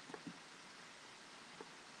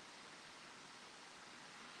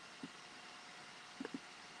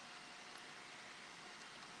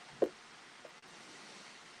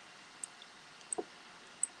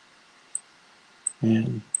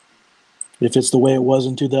 And if it's the way it was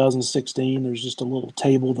in 2016, there's just a little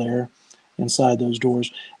table there inside those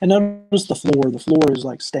doors. And notice the floor. The floor is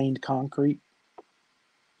like stained concrete.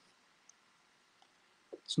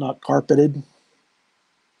 It's not carpeted.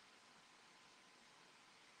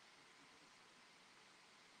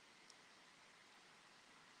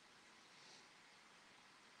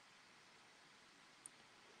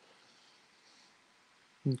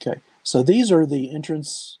 Okay, so these are the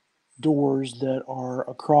entrance doors that are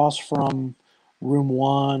across from room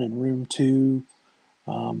 1 and room 2.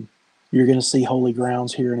 You're going to see holy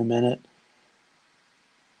grounds here in a minute.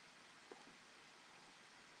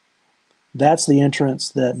 That's the entrance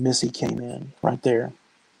that Missy came in, right there.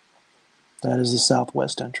 That is the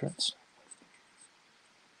southwest entrance.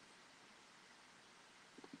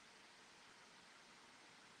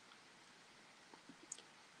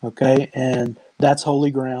 Okay, and that's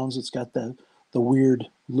holy grounds. It's got the weird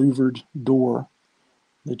louvered door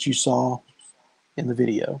that you saw in the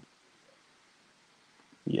video.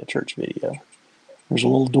 Yeah, church video. There's a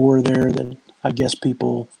little door there that I guess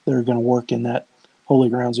people that are going to work in that holy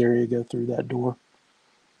grounds area go through that door.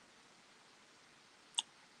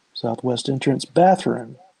 Southwest entrance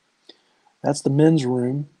bathroom. That's the men's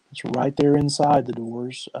room. It's right there inside the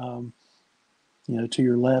doors. To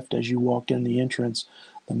your left as you walk in the entrance.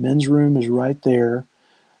 The men's room is right there.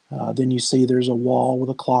 Then you see there's a wall with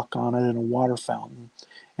a clock on it and a water fountain.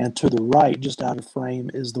 And to the right, just out of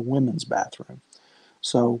frame, is the women's bathroom.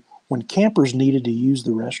 So when campers needed to use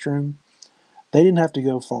the restroom, they didn't have to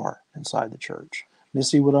go far inside the church.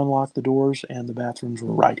 Missy would unlock the doors and the bathrooms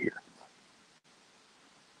were right here.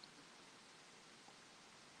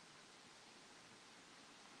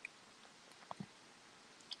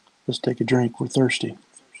 Let's take a drink. We're thirsty.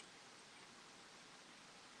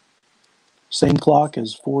 Same clock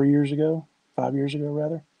as 4 years ago, 5 years ago,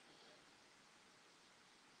 rather.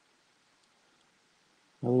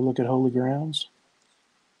 Another look at holy grounds.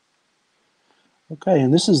 Okay,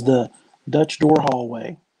 and this is the Dutch door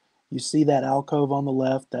hallway. You see that alcove on the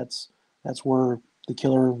left? That's where the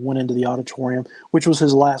killer went into the auditorium, which was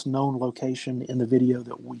his last known location in the video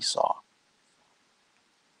that we saw.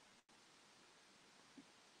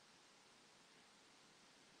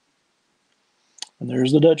 And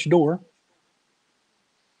there's the Dutch door.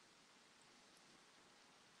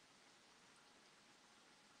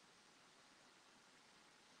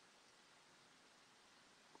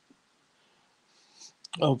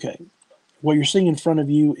 Okay, what you're seeing in front of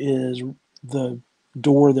you is the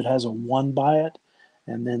door that has a 1 by it,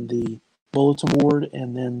 and then the bulletin board,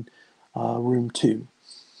 and then room 2.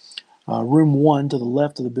 Room 1 to the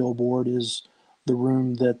left of the billboard is the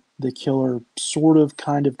room that the killer sort of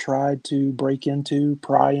kind of tried to break into,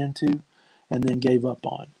 pry into, and then gave up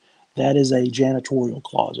on. That is a janitorial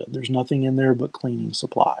closet. There's nothing in there but cleaning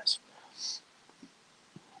supplies.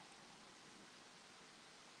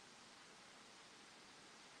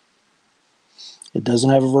 It doesn't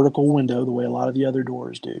have a vertical window the way a lot of the other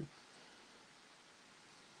doors do.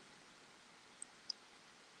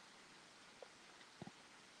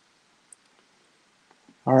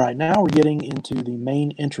 right, now we're getting into the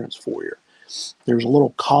main entrance foyer. There's a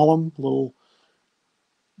little column that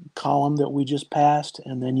we just passed,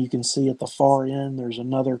 and then you can see at the far end there's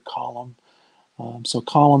another column. So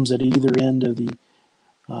columns at either end of the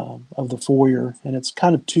foyer, and it's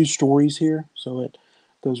kind of 2 stories here, so it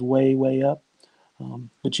goes way up.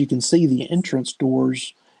 But you can see the entrance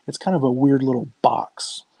doors. It's kind of a weird little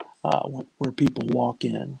box where people walk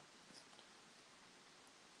in.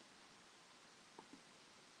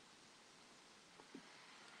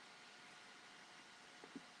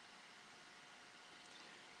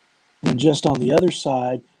 And just on the other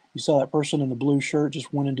side, you saw that person in the blue shirt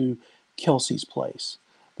just went into Kelsey's place.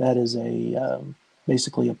 That is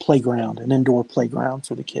basically a playground, an indoor playground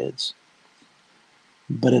for the kids.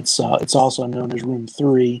 But it's also known as room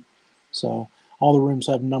 3. So all the rooms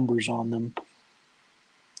have numbers on them,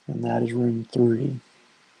 and that is room 3.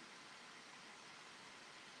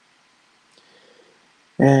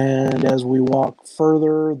 And as we walk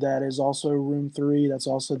further, that is also room 3. That's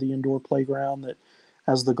also the indoor playground that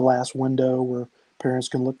has the glass window where parents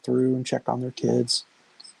can look through and check on their kids.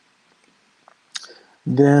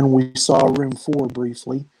 Then we saw room 4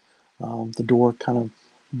 briefly. The door kind of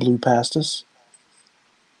blew past us.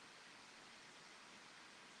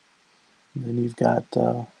 And then you've got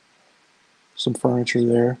some furniture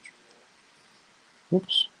there.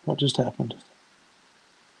 Whoops, what just happened?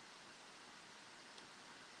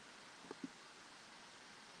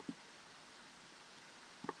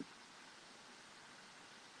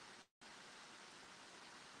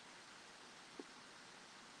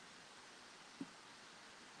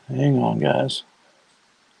 Hang on, guys.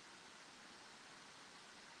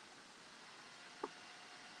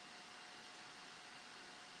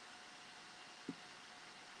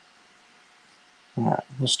 All right,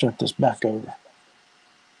 let's start this back over.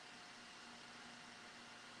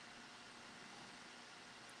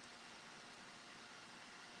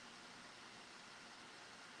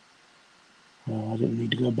 Oh, I didn't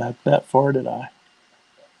need to go back that far, did I?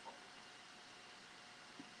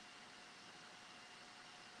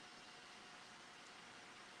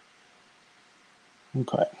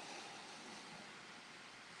 Okay.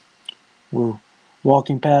 We're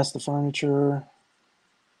walking past the furniture,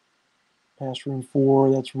 past room 4.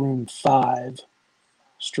 That's room 5.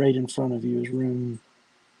 Straight in front of you is room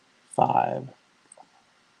 5.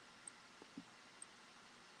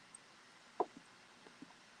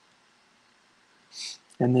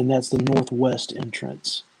 And then that's the northwest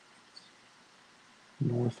entrance.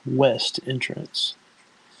 Northwest entrance.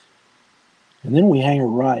 And then we hang a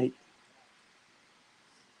right.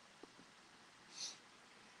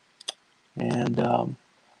 And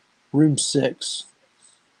room 6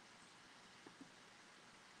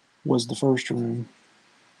 was the first room.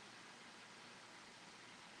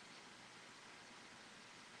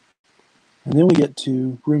 And then we get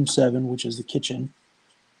to room 7, which is the kitchen.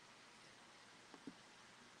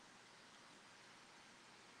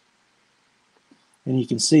 And you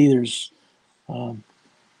can see there's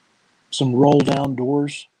some roll down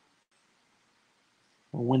doors,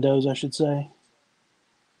 or windows, I should say,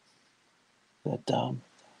 that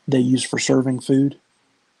they use for serving food.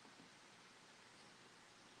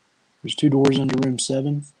 There's 2 doors into room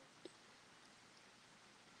 7.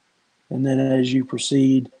 And then as you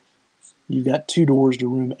proceed, you've got 2 doors to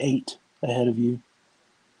room 8 ahead of you.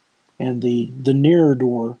 And the nearer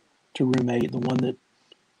door to room 8, the one that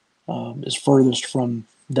is furthest from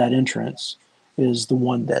that entrance, is the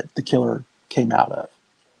one that the killer came out of.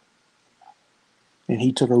 And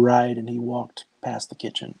he took a right and he walked past the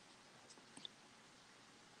kitchen.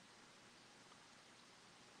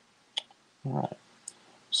 All right.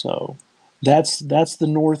 So that's the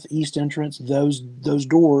northeast entrance. Those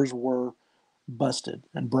doors were busted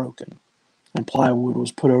and broken, and plywood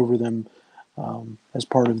was put over them as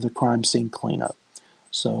part of the crime scene cleanup.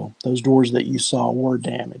 So those doors that you saw were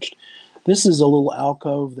damaged. This is a little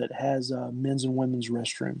alcove that has a men's and women's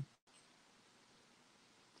restroom.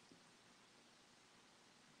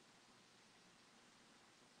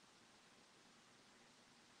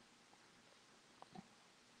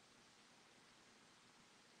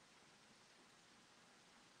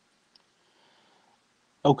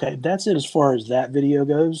 Okay, that's it as far as that video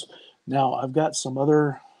goes. Now I've got some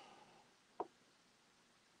other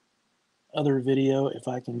video if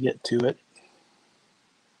I can get to it.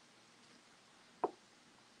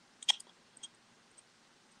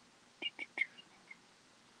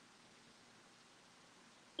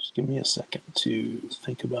 Just give me a second to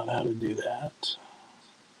think about how to do that.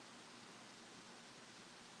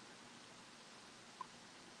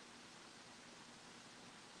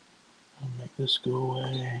 I'll make this go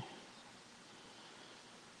away.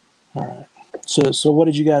 All right. So what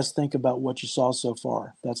did you guys think about what you saw so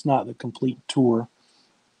far? That's not the complete tour,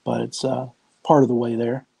 but it's part of the way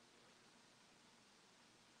there.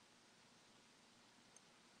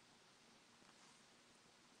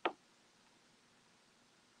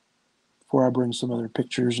 Before I bring some other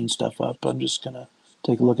pictures and stuff up, I'm just going to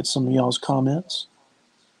take a look at some of y'all's comments.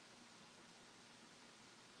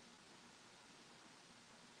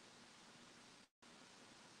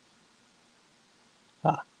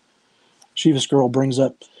 Shivas Girl brings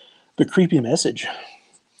up the creepy message.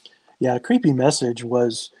 Yeah, a creepy message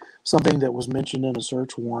was something that was mentioned in a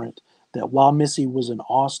search warrant that while Missy was in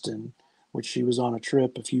Austin, which she was on a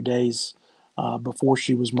trip a few days before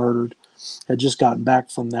she was murdered, had just gotten back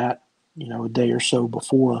from that, a day or so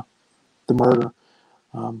before the murder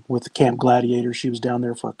with the Camp Gladiator. She was down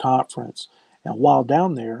there for a conference. And while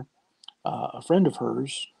down there, a friend of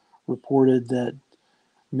hers reported that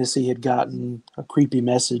Missy had gotten a creepy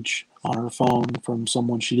message on her phone from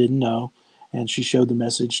someone she didn't know, and she showed the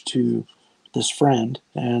message to this friend,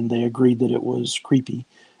 and they agreed that it was creepy,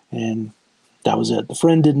 and that was it. The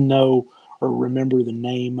friend didn't know or remember the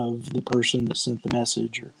name of the person that sent the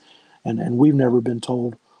message, and we've never been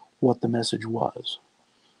told what the message was.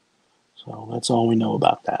 So that's all we know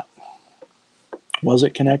about that. Was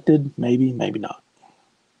it connected? Maybe, maybe not.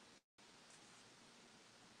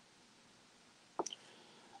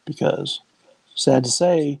 Because, sad to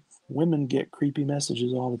say, women get creepy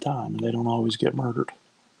messages all the time, and they don't always get murdered.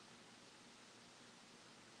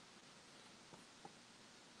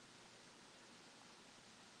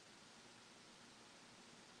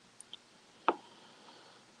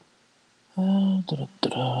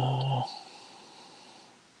 Da-da-da-da.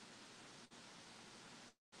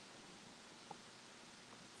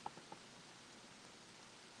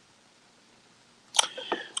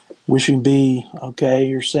 Wishing B, okay,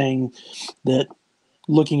 you're saying that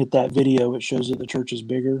looking at that video, it shows that the church is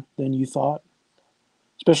bigger than you thought,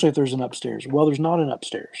 especially if there's an upstairs. Well, there's not an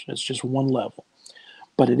upstairs, it's just one level.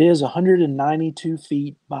 But it is 192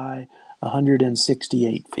 feet by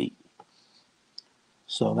 168 feet.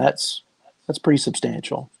 So that's pretty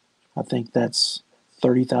substantial. I think that's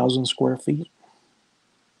 30,000 square feet.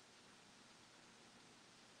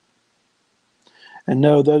 And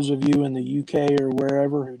no, those of you in the UK or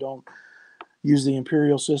wherever who don't use the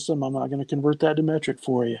imperial system, I'm not going to convert that to metric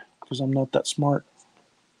for you because I'm not that smart.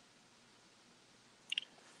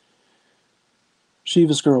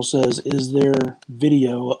 Shivas Girl says, is there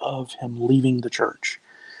video of him leaving the church?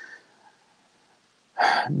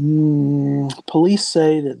 Police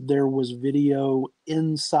say that there was video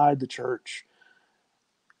inside the church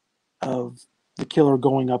of the killer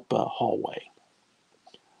going up a hallway,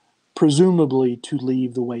 presumably to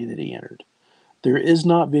leave the way that he entered. There is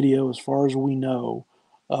not video, as far as we know,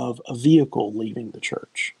 of a vehicle leaving the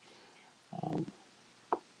church. And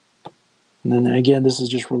then again, this is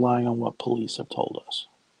just relying on what police have told us.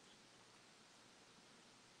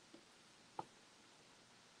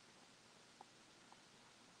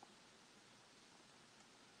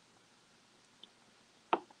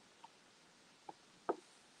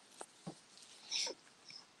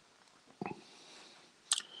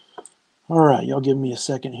 All right, y'all give me a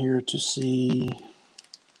second here to see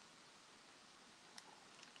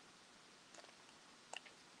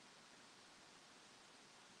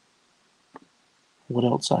what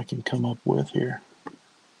else I can come up with here.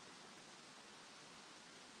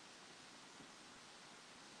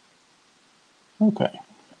 Okay.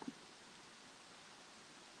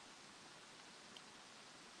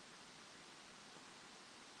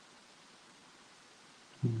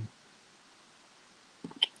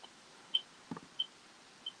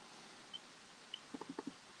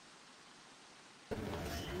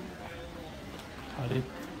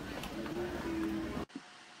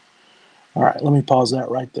 All right, let me pause that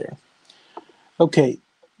right there. Okay,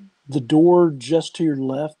 the door just to your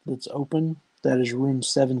left that's open, that is room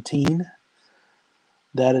 17.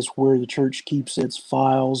 That is where the church keeps its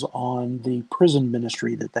files on the prison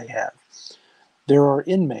ministry that they have. There are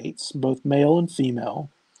inmates, both male and female,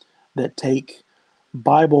 that take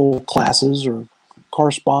Bible classes or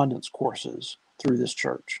correspondence courses through this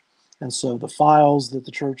church. And so the files that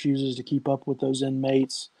the church uses to keep up with those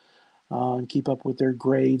inmates and keep up with their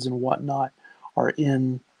grades and whatnot are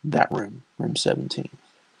in that room, room 17.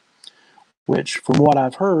 Which, from what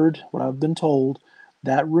I've heard, what I've been told,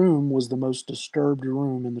 that room was the most disturbed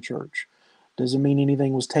room in the church. Doesn't mean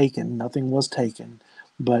anything was taken, nothing was taken,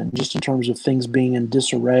 but just in terms of things being in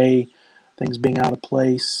disarray, things being out of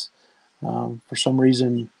place, for some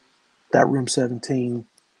reason, that room 17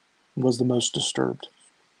 was the most disturbed.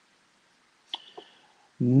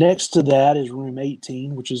 Next to that is room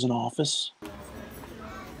 18, which is an office.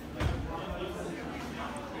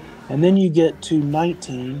 And then you get to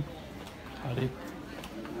 19. I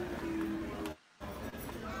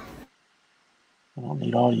don't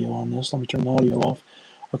need audio on this. Let me turn the audio off.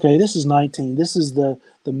 Okay, this is 19. This is the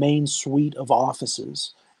main suite of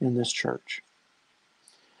offices in this church.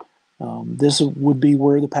 This would be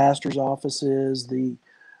where the pastor's office is, the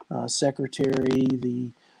secretary,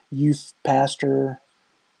 the youth pastor,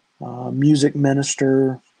 music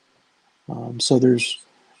minister. So there's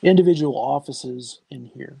individual offices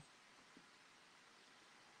in here.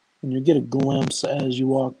 And you get a glimpse as you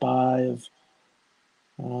walk by of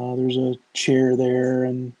there's a chair there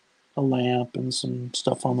and a lamp and some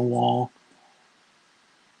stuff on the wall.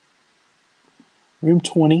 Room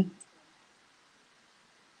 20.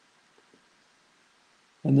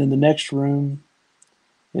 And then the next room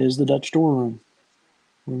is the Dutch door room,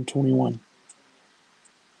 room 21.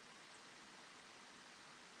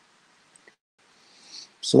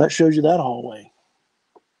 So that shows you that hallway.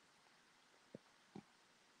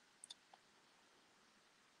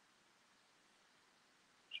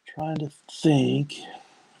 Just trying to think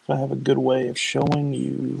if I have a good way of showing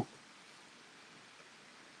you.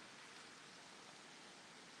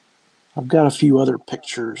 I've got a few other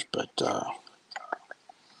pictures, but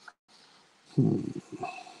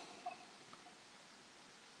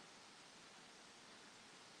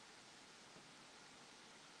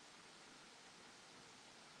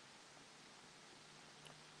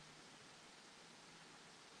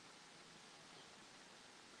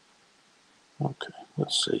okay,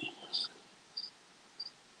 let's see.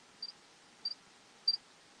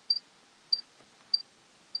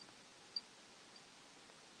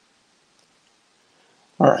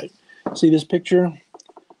 All right, see this picture?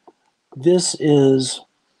 This is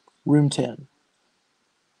room 10.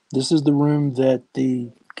 This is the room that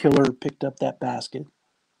the killer picked up that basket.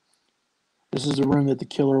 This is the room that the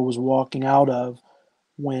killer was walking out of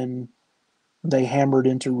when they hammered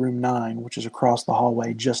into room 9, which is across the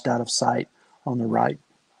hallway, just out of sight on the right.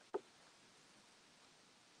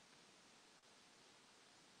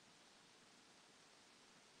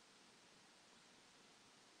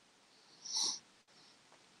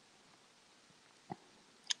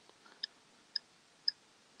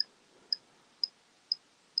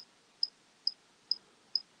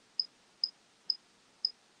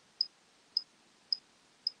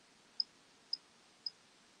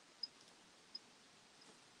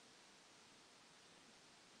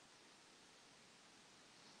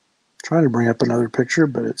 Trying to bring up another picture,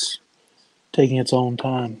 but it's taking its own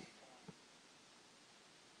time.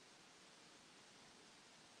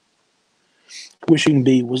 Wishing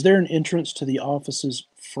B, was there an entrance to the offices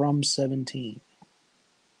from 17?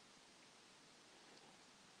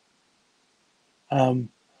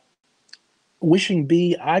 Wishing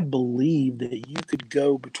B, I believe that you could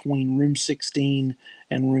go between room 16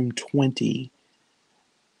 and room 20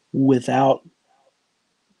 without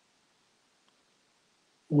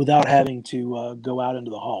having to go out into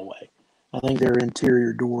the hallway. I think there are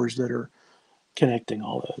interior doors that are connecting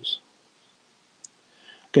all those.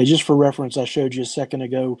 Okay, just for reference, I showed you a second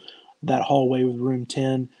ago that hallway with room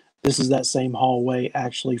 10. This is that same hallway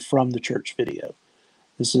actually from the church video.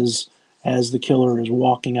 This is as the killer is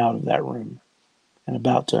walking out of that room and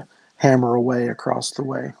about to hammer away across the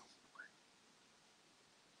way.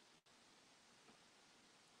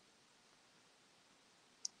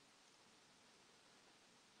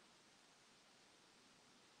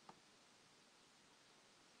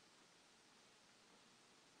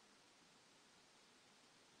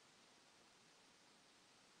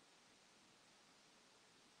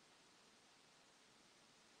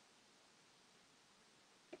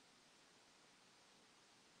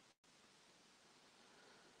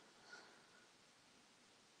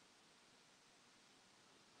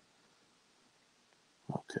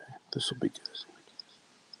 Okay, this will be good.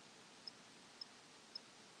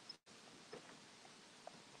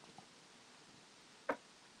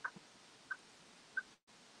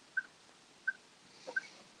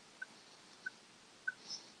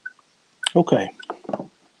 Okay.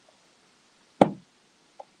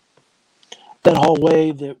 That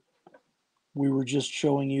hallway that we were just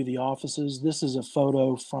showing you the offices, this is a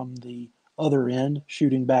photo from the other end,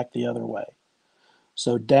 shooting back the other way.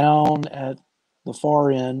 So down at the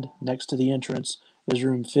far end, next to the entrance, is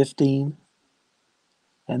room 15.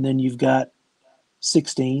 And then you've got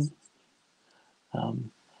 16.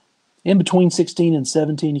 In between 16 and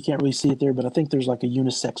 17, you can't really see it there, but I think there's like a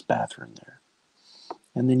unisex bathroom there.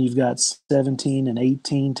 And then you've got 17 and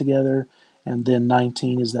 18 together, and then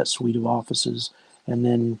 19 is that suite of offices, and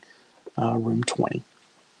then room 20.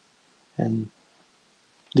 and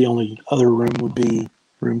the only other room would be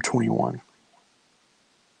room 21.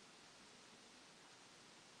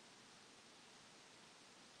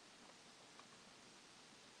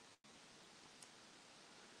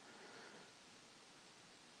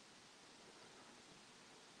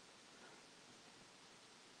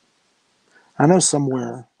 I know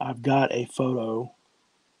somewhere I've got a photo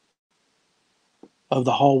of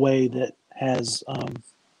the hallway that has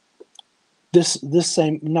this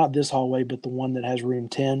same, not this hallway, but the one that has room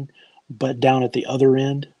 10, but down at the other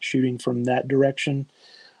end, shooting from that direction.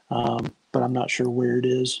 But I'm not sure where it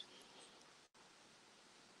is.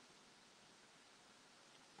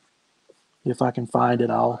 If I can find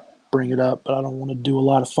it, I'll bring it up, but I don't want to do a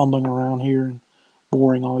lot of fumbling around here and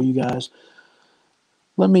boring all you guys.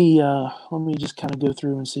 Let me just kind of go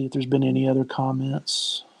through and see if there's been any other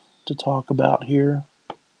comments to talk about here.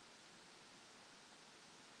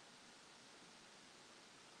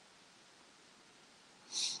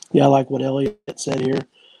 Yeah, I like what Elliot said here.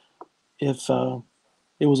 If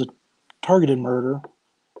it was a targeted murder,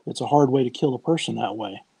 it's a hard way to kill a person that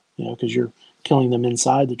way, because you're killing them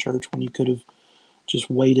inside the church when you could have just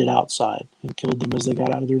waited outside and killed them as they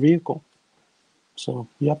got out of their vehicle. So,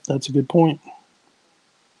 yep, that's a good point.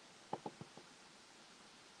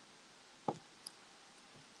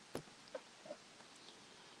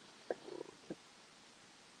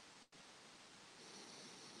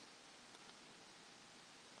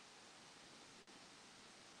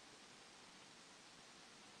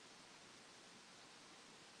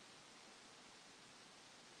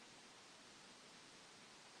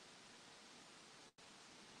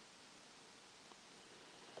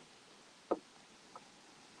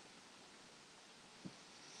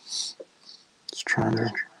 Just trying to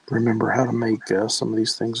remember how to make some of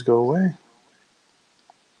these things go away.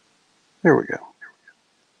 There we go.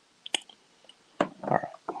 All right.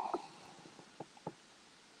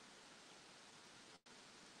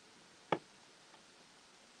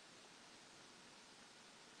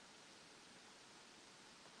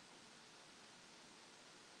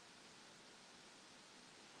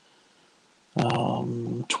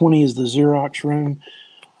 Um, 20 is the Xerox room.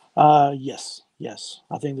 Yes.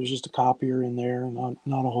 I think there's just a copier in there,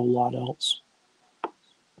 not a whole lot else.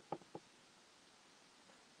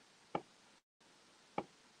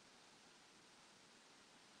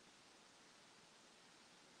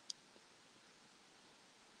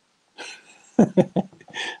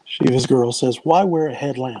 Shiva's girl says, "Why wear a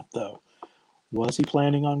headlamp though? Was he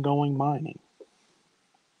planning on going mining?"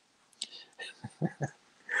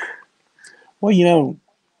 Well,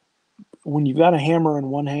 when you've got a hammer in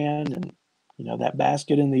one hand and that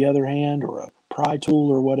basket in the other hand, or a pry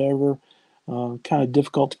tool or whatever, kind of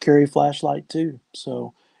difficult to carry a flashlight too.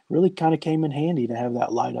 So really kind of came in handy to have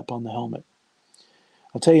that light up on the helmet.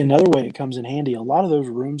 I'll tell you another way it comes in handy. A lot of those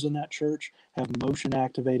rooms in that church have motion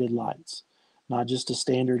activated lights, not just a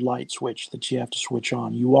standard light switch that you have to switch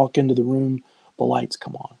on. You walk into the room, the lights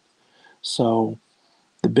come on. So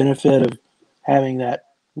the benefit of having that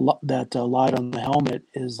light on the helmet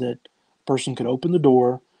is that a person could open the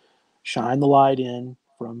door, shine the light in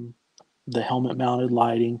from the helmet mounted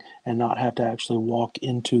lighting, and not have to actually walk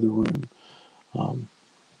into the room. Um,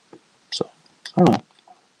 so I don't know.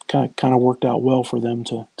 Kind of worked out well for them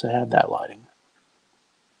to have that lighting.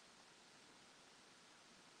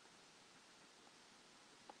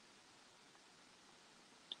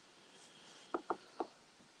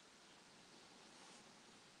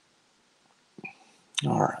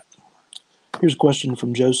 All right. Here's a question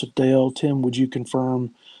from Joseph Dale. Tim, would you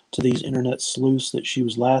confirm to these internet sleuths that she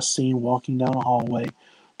was last seen walking down a hallway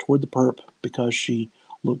toward the perp because she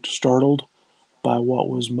looked startled by what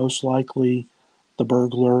was most likely the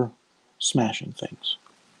burglar smashing things?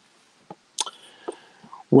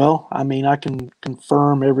 Well, I mean, I can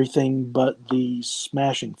confirm everything but the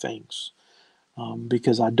smashing things,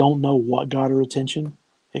 because I don't know what got her attention.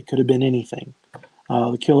 It could have been anything.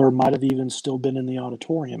 The killer might have even still been in the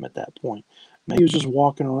auditorium at that point. Maybe he was just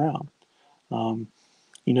walking around. Um,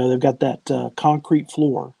 they've got that concrete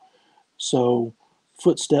floor, so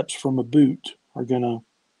footsteps from a boot are going to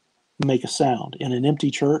make a sound. In an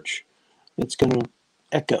empty church, it's going to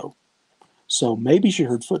echo. So maybe she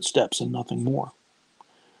heard footsteps and nothing more.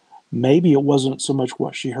 Maybe it wasn't so much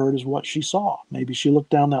what she heard as what she saw. Maybe she looked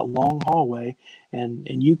down that long hallway, and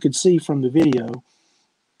you could see from the video,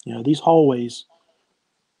 these hallways,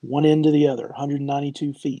 one end to the other,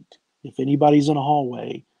 192 feet. If anybody's in a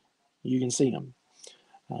hallway, you can see them.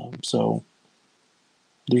 So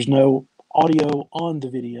there's no audio on the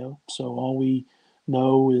video, so all we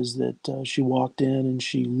know is that she walked in and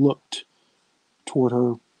she looked toward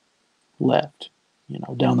her left,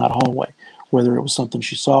 down that hallway. Whether it was something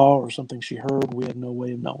she saw or something she heard, we had no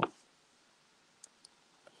way of knowing.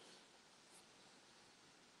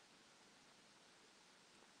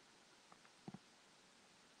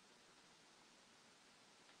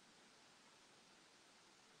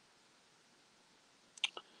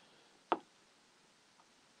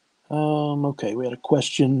 Okay, we had a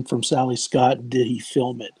question from Sally Scott. Did he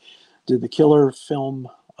film it? Did the killer film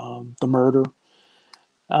the murder?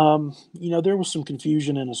 There was some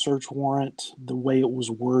confusion in a search warrant. The way it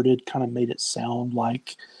was worded kind of made it sound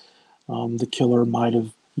like the killer might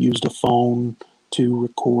have used a phone to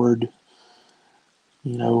record,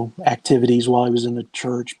 activities while he was in the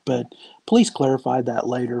church. But police clarified that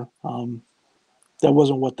later. That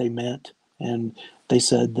wasn't what they meant, and they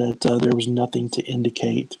said that there was nothing to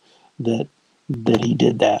indicate that he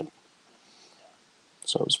did that.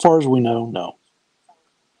 So as far as we know, no.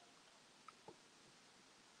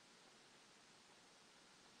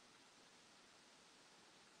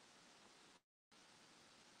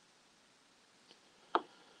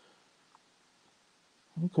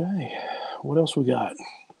 Okay, what else we got?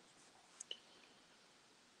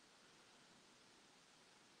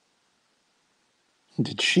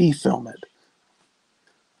 Did she film it?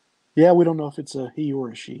 Yeah, we don't know if it's a he or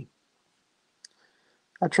a she.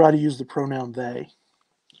 I try to use the pronoun they,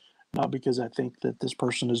 not because I think that this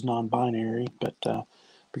person is non-binary, but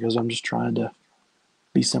because I'm just trying to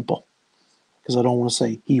be simple. Because I don't want to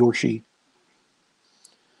say he or she.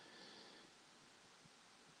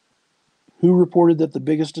 Who reported that the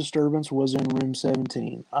biggest disturbance was in room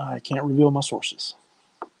 17? I can't reveal my sources.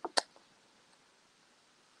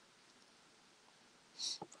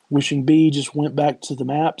 Wishing B just went back to the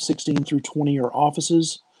map. 16 through 20 are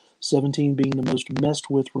offices. 17 being the most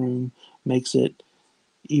messed with room makes it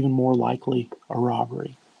even more likely a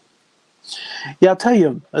robbery. Yeah, I'll tell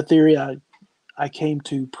you a theory I came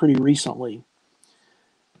to pretty recently.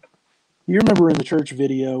 You remember in the church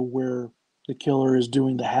video where the killer is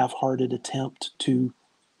doing the half-hearted attempt to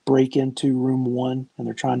break into room 1 and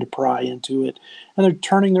they're trying to pry into it and they're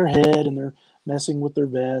turning their head and they're messing with their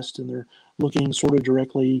vest and they're looking sort of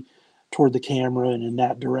directly toward the camera and in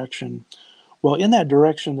that direction. Well, in that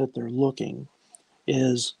direction that they're looking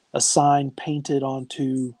is a sign painted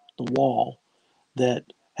onto the wall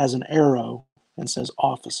that has an arrow and says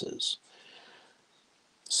offices.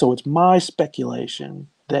 So it's my speculation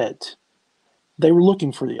that they were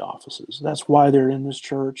looking for the offices. That's why they're in this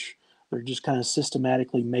church. They're just kind of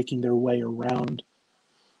systematically making their way around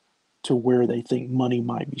to where they think money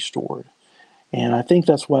might be stored. And I think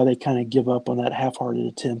that's why they kind of give up on that half-hearted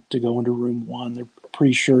attempt to go into room 1. They're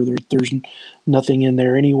pretty sure there's nothing in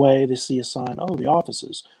there anyway. They see a sign, oh, the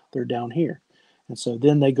offices, they're down here. And so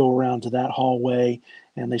then they go around to that hallway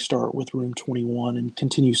and they start with room 21 and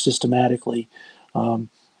continue systematically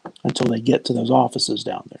until they get to those offices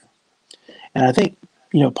down there. And I think,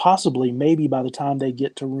 possibly maybe by the time they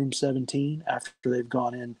get to room 17, after they've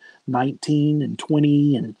gone in 19 and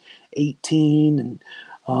 20 and 18 and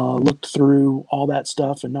looked through all that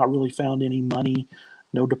stuff and not really found any money,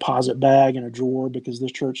 no deposit bag in a drawer because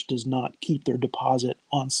this church does not keep their deposit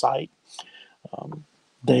on site.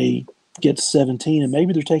 They get to 17 and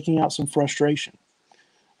maybe they're taking out some frustration.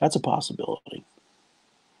 That's a possibility.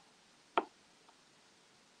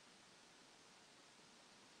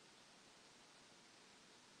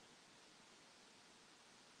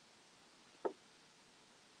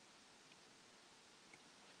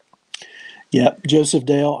 Yeah, Joseph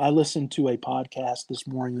Dale. I listened to a podcast this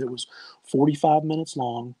morning that was 45 minutes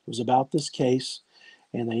long. It was about this case,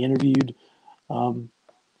 and they interviewed a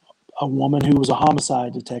woman who was a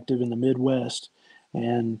homicide detective in the Midwest.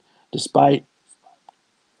 And despite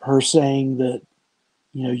her saying that,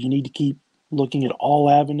 you need to keep looking at all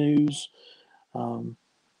avenues, um,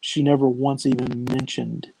 she never once even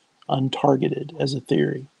mentioned untargeted as a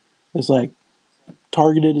theory. It's like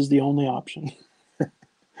targeted is the only option.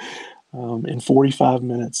 In 45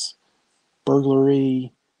 minutes,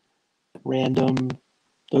 burglary, random,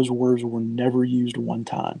 those words were never used one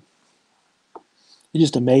time. It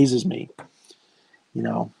just amazes me, you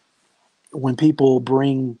know, when people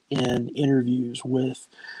bring in interviews with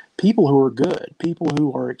people who are good, people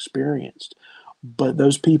who are experienced, but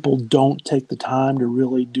those people don't take the time to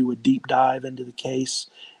really do a deep dive into the case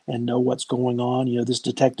and know what's going on. This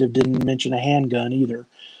detective didn't mention a handgun either.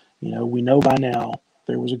 We know by now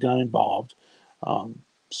there was a gun involved.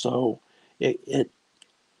 So it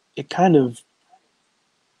it kind of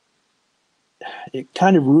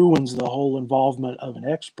ruins the whole involvement of an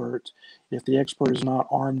expert if the expert is not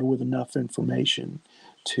armed with enough information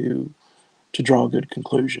to draw good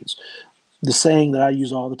conclusions. The saying that I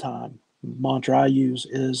use all the time, mantra I use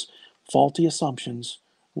is faulty assumptions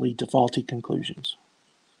lead to faulty conclusions.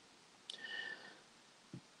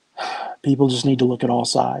 People just need to look at all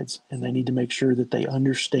sides, and they need to make sure that they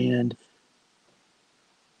understand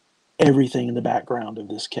everything in the background of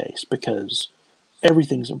this case, because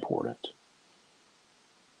everything's important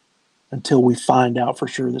until we find out for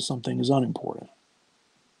sure that something is unimportant.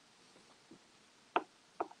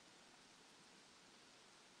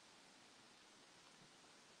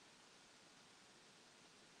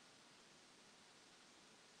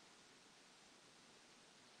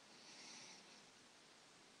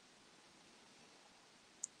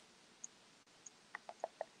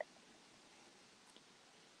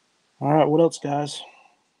 All right, what else, guys?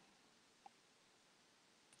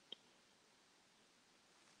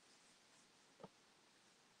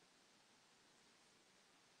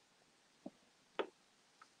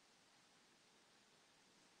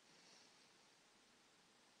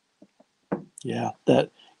 Yeah, that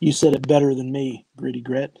you said it better than me, Gritty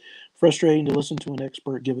Grit. Frustrating to listen to an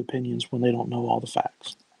expert give opinions when they don't know all the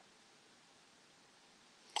facts.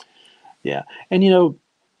 Yeah, and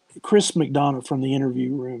Chris McDonough from the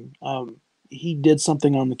interview room, he did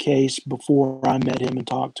something on the case before I met him and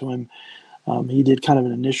talked to him. He did kind of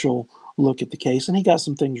an initial look at the case, and he got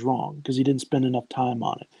some things wrong because he didn't spend enough time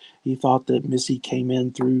on it. He thought that Missy came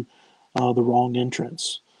in through the wrong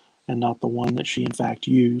entrance and not the one that she in fact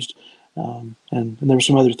used. And there were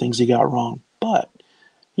some other things he got wrong. But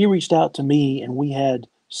he reached out to me, and we had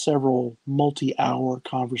several multi-hour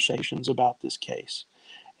conversations about this case.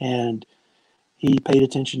 And he paid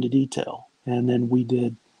attention to detail. And then we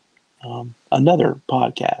did another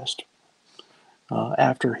podcast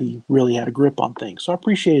after he really had a grip on things. So I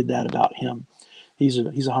appreciated that about him. He's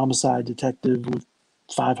a homicide detective with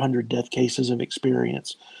 500 death cases of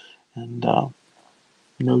experience, and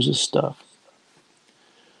knows his stuff.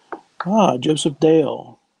 Joseph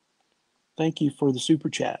Dale, thank you for the super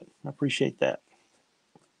chat. I appreciate that.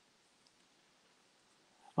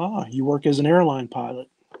 You work as an airline pilot.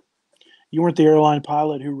 You weren't the airline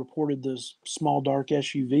pilot who reported this small dark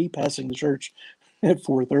SUV passing the church at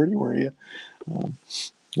 4:30, were you?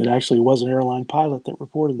 It actually was an airline pilot that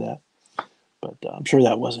reported that, but I'm sure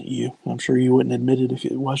that wasn't you. I'm sure you wouldn't admit it if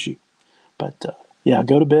it was you. But yeah,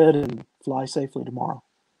 go to bed and fly safely tomorrow.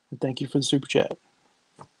 And thank you for the super chat.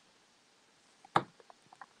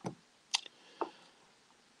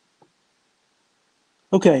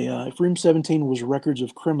 Okay, if room 17 was records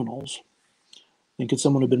of criminals, then could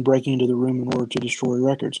someone have been breaking into the room in order to destroy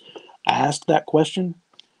records? I asked that question.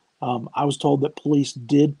 I was told that police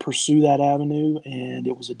did pursue that avenue, and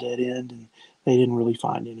it was a dead end, and they didn't really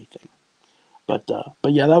find anything. But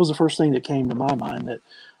yeah, that was the first thing that came to my mind. That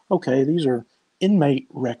okay, these are inmate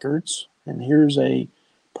records, and here's a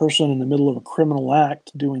person in the middle of a criminal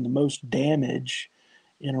act doing the most damage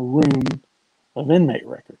in a room of inmate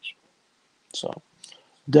records. So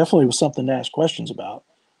definitely was something to ask questions about.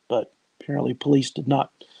 But apparently, police did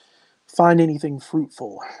not find anything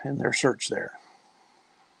fruitful in their search there.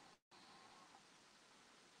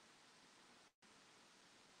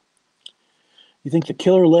 You think the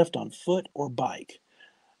killer left on foot or bike?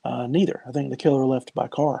 Neither. I think the killer left by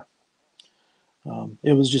car.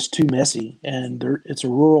 It was just too messy, and it's a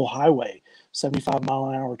rural highway,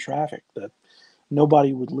 75-mile-an-hour traffic that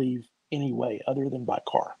nobody would leave anyway other than by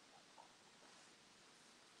car.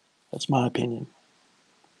 That's my opinion.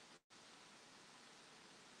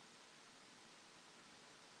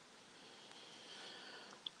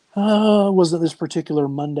 Wasn't this particular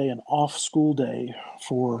Monday an off school day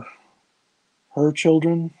for her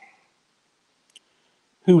children?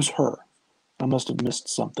 Who's her? I must have missed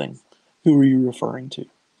something. Who are you referring to?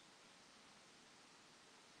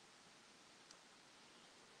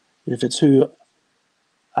 If it's who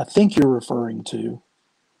I think you're referring to,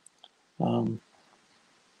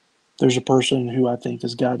 there's a person who I think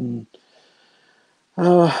has gotten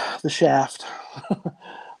the shaft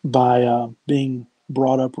by being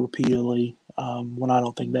brought up repeatedly when I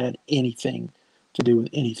don't think they had anything to do with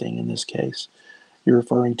anything in this case. You're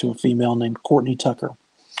referring to a female named Courtney Tucker,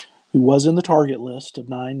 who was in the target list of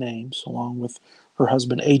 9 names, along with her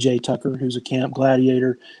husband, AJ Tucker, who's a Camp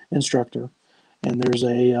Gladiator instructor. And there's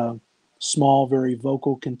a small, very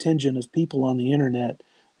vocal contingent of people on the internet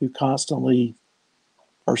who constantly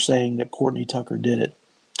are saying that Courtney Tucker did it.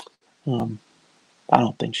 I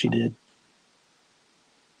don't think she did.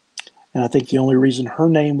 And I think the only reason her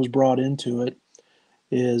name was brought into it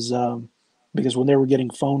is because when they were getting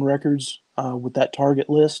phone records with that target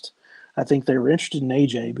list, I think they were interested in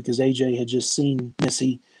AJ because AJ had just seen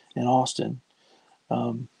Missy in Austin.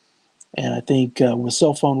 And I think with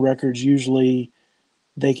cell phone records, usually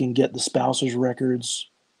they can get the spouse's records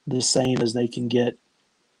the same as they can get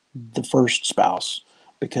the first spouse,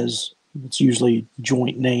 because it's usually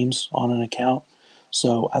joint names on an account.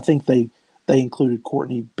 So I think they included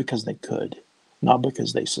Courtney because they could, not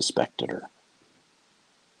because they suspected her.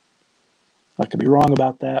 I could be wrong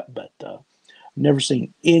about that, but never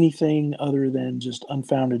seen anything other than just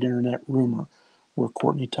unfounded internet rumor where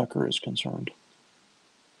Courtney Tucker is concerned.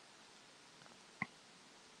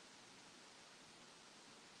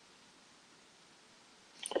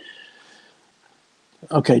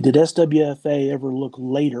 Okay, did SWFA ever look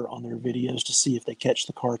later on their videos to see if they catch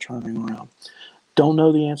the car turning around? Don't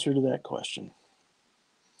know the answer to that question,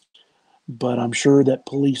 but I'm sure that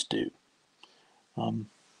police do.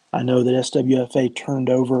 I know that SWFA turned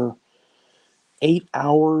over 8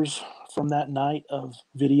 hours from that night of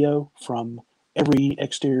video from every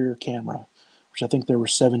exterior camera, which I think there were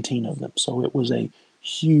 17 of them. So it was a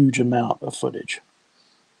huge amount of footage.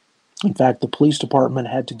 In fact, the police department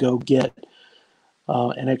had to go get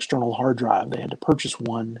an external hard drive. They had to purchase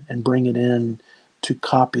one and bring it in to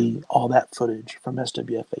copy all that footage from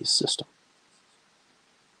SWFA's system.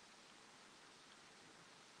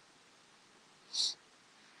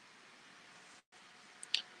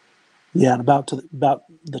 Yeah, and about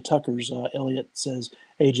the Tuckers, Elliot says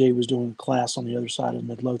AJ was doing a class on the other side of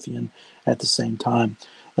Midlothian at the same time.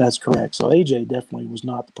 That's correct. So AJ definitely was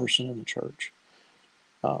not the person in the church.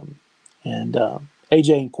 And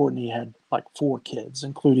AJ and Courtney had like 4 kids,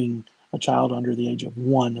 including a child under the age of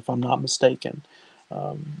 1, if I'm not mistaken.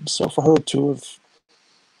 So for her to have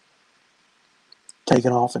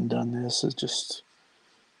taken off and done this is just,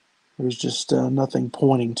 there's just nothing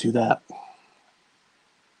pointing to that.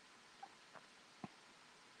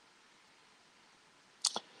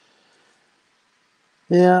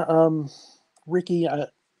 Yeah, Ricky,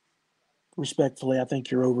 respectfully, I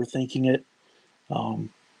think you're overthinking it. Um,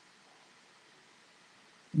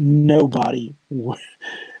 nobody,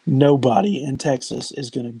 nobody in Texas is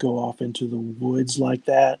going to go off into the woods like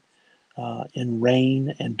that in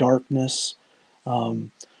rain and darkness.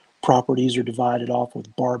 Um, Properties are divided off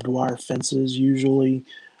with barbed wire fences usually.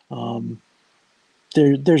 Um,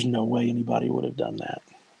 there's no way anybody would have done that.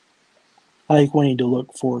 I think we need to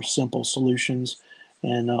look for simple solutions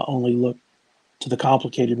and only look to the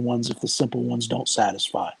complicated ones if the simple ones don't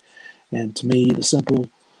satisfy. And to me, the simple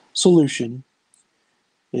solution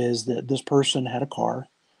is that this person had a car.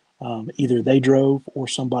 Either they drove or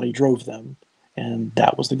somebody drove them. And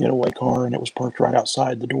that was the getaway car, and it was parked right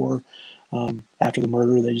outside the door. After the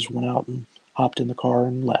murder, they just went out and hopped in the car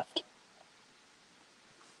and left.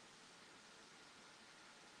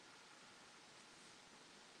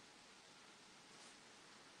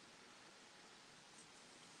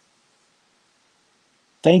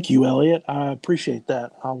 Thank you, Elliot. I appreciate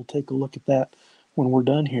that. I will take a look at that when we're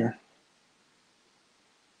done here.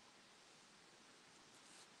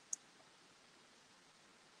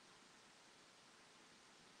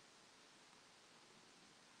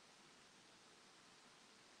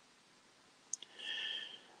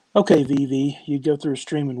 Okay, VV, you'd go through a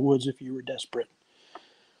stream in woods if you were desperate.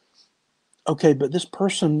 Okay, but this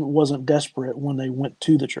person wasn't desperate when they went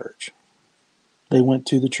to the church. They went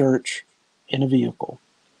to the church in a vehicle.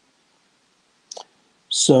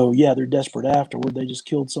 So, yeah, they're desperate afterward. They just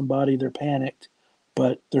killed somebody. They're panicked,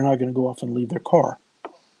 but they're not going to go off and leave their car.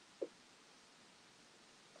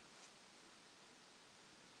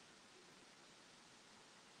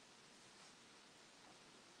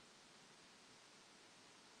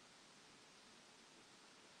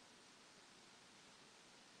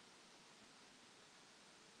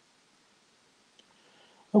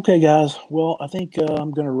 Okay, guys. Well, I think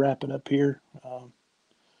I'm going to wrap it up here.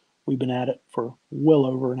 We've been at it for well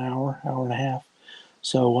over an hour, hour and a half.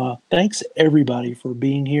 So thanks everybody for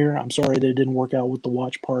being here. I'm sorry that it didn't work out with the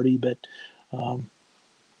watch party, but um,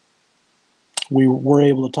 we were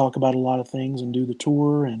able to talk about a lot of things and do the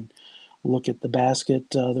tour and look at the basket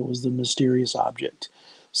that was the mysterious object.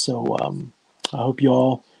 So I hope you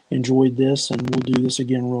all enjoyed this, and we'll do this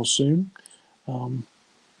again real soon.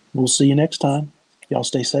 We'll see you next time. Y'all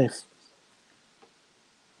stay safe.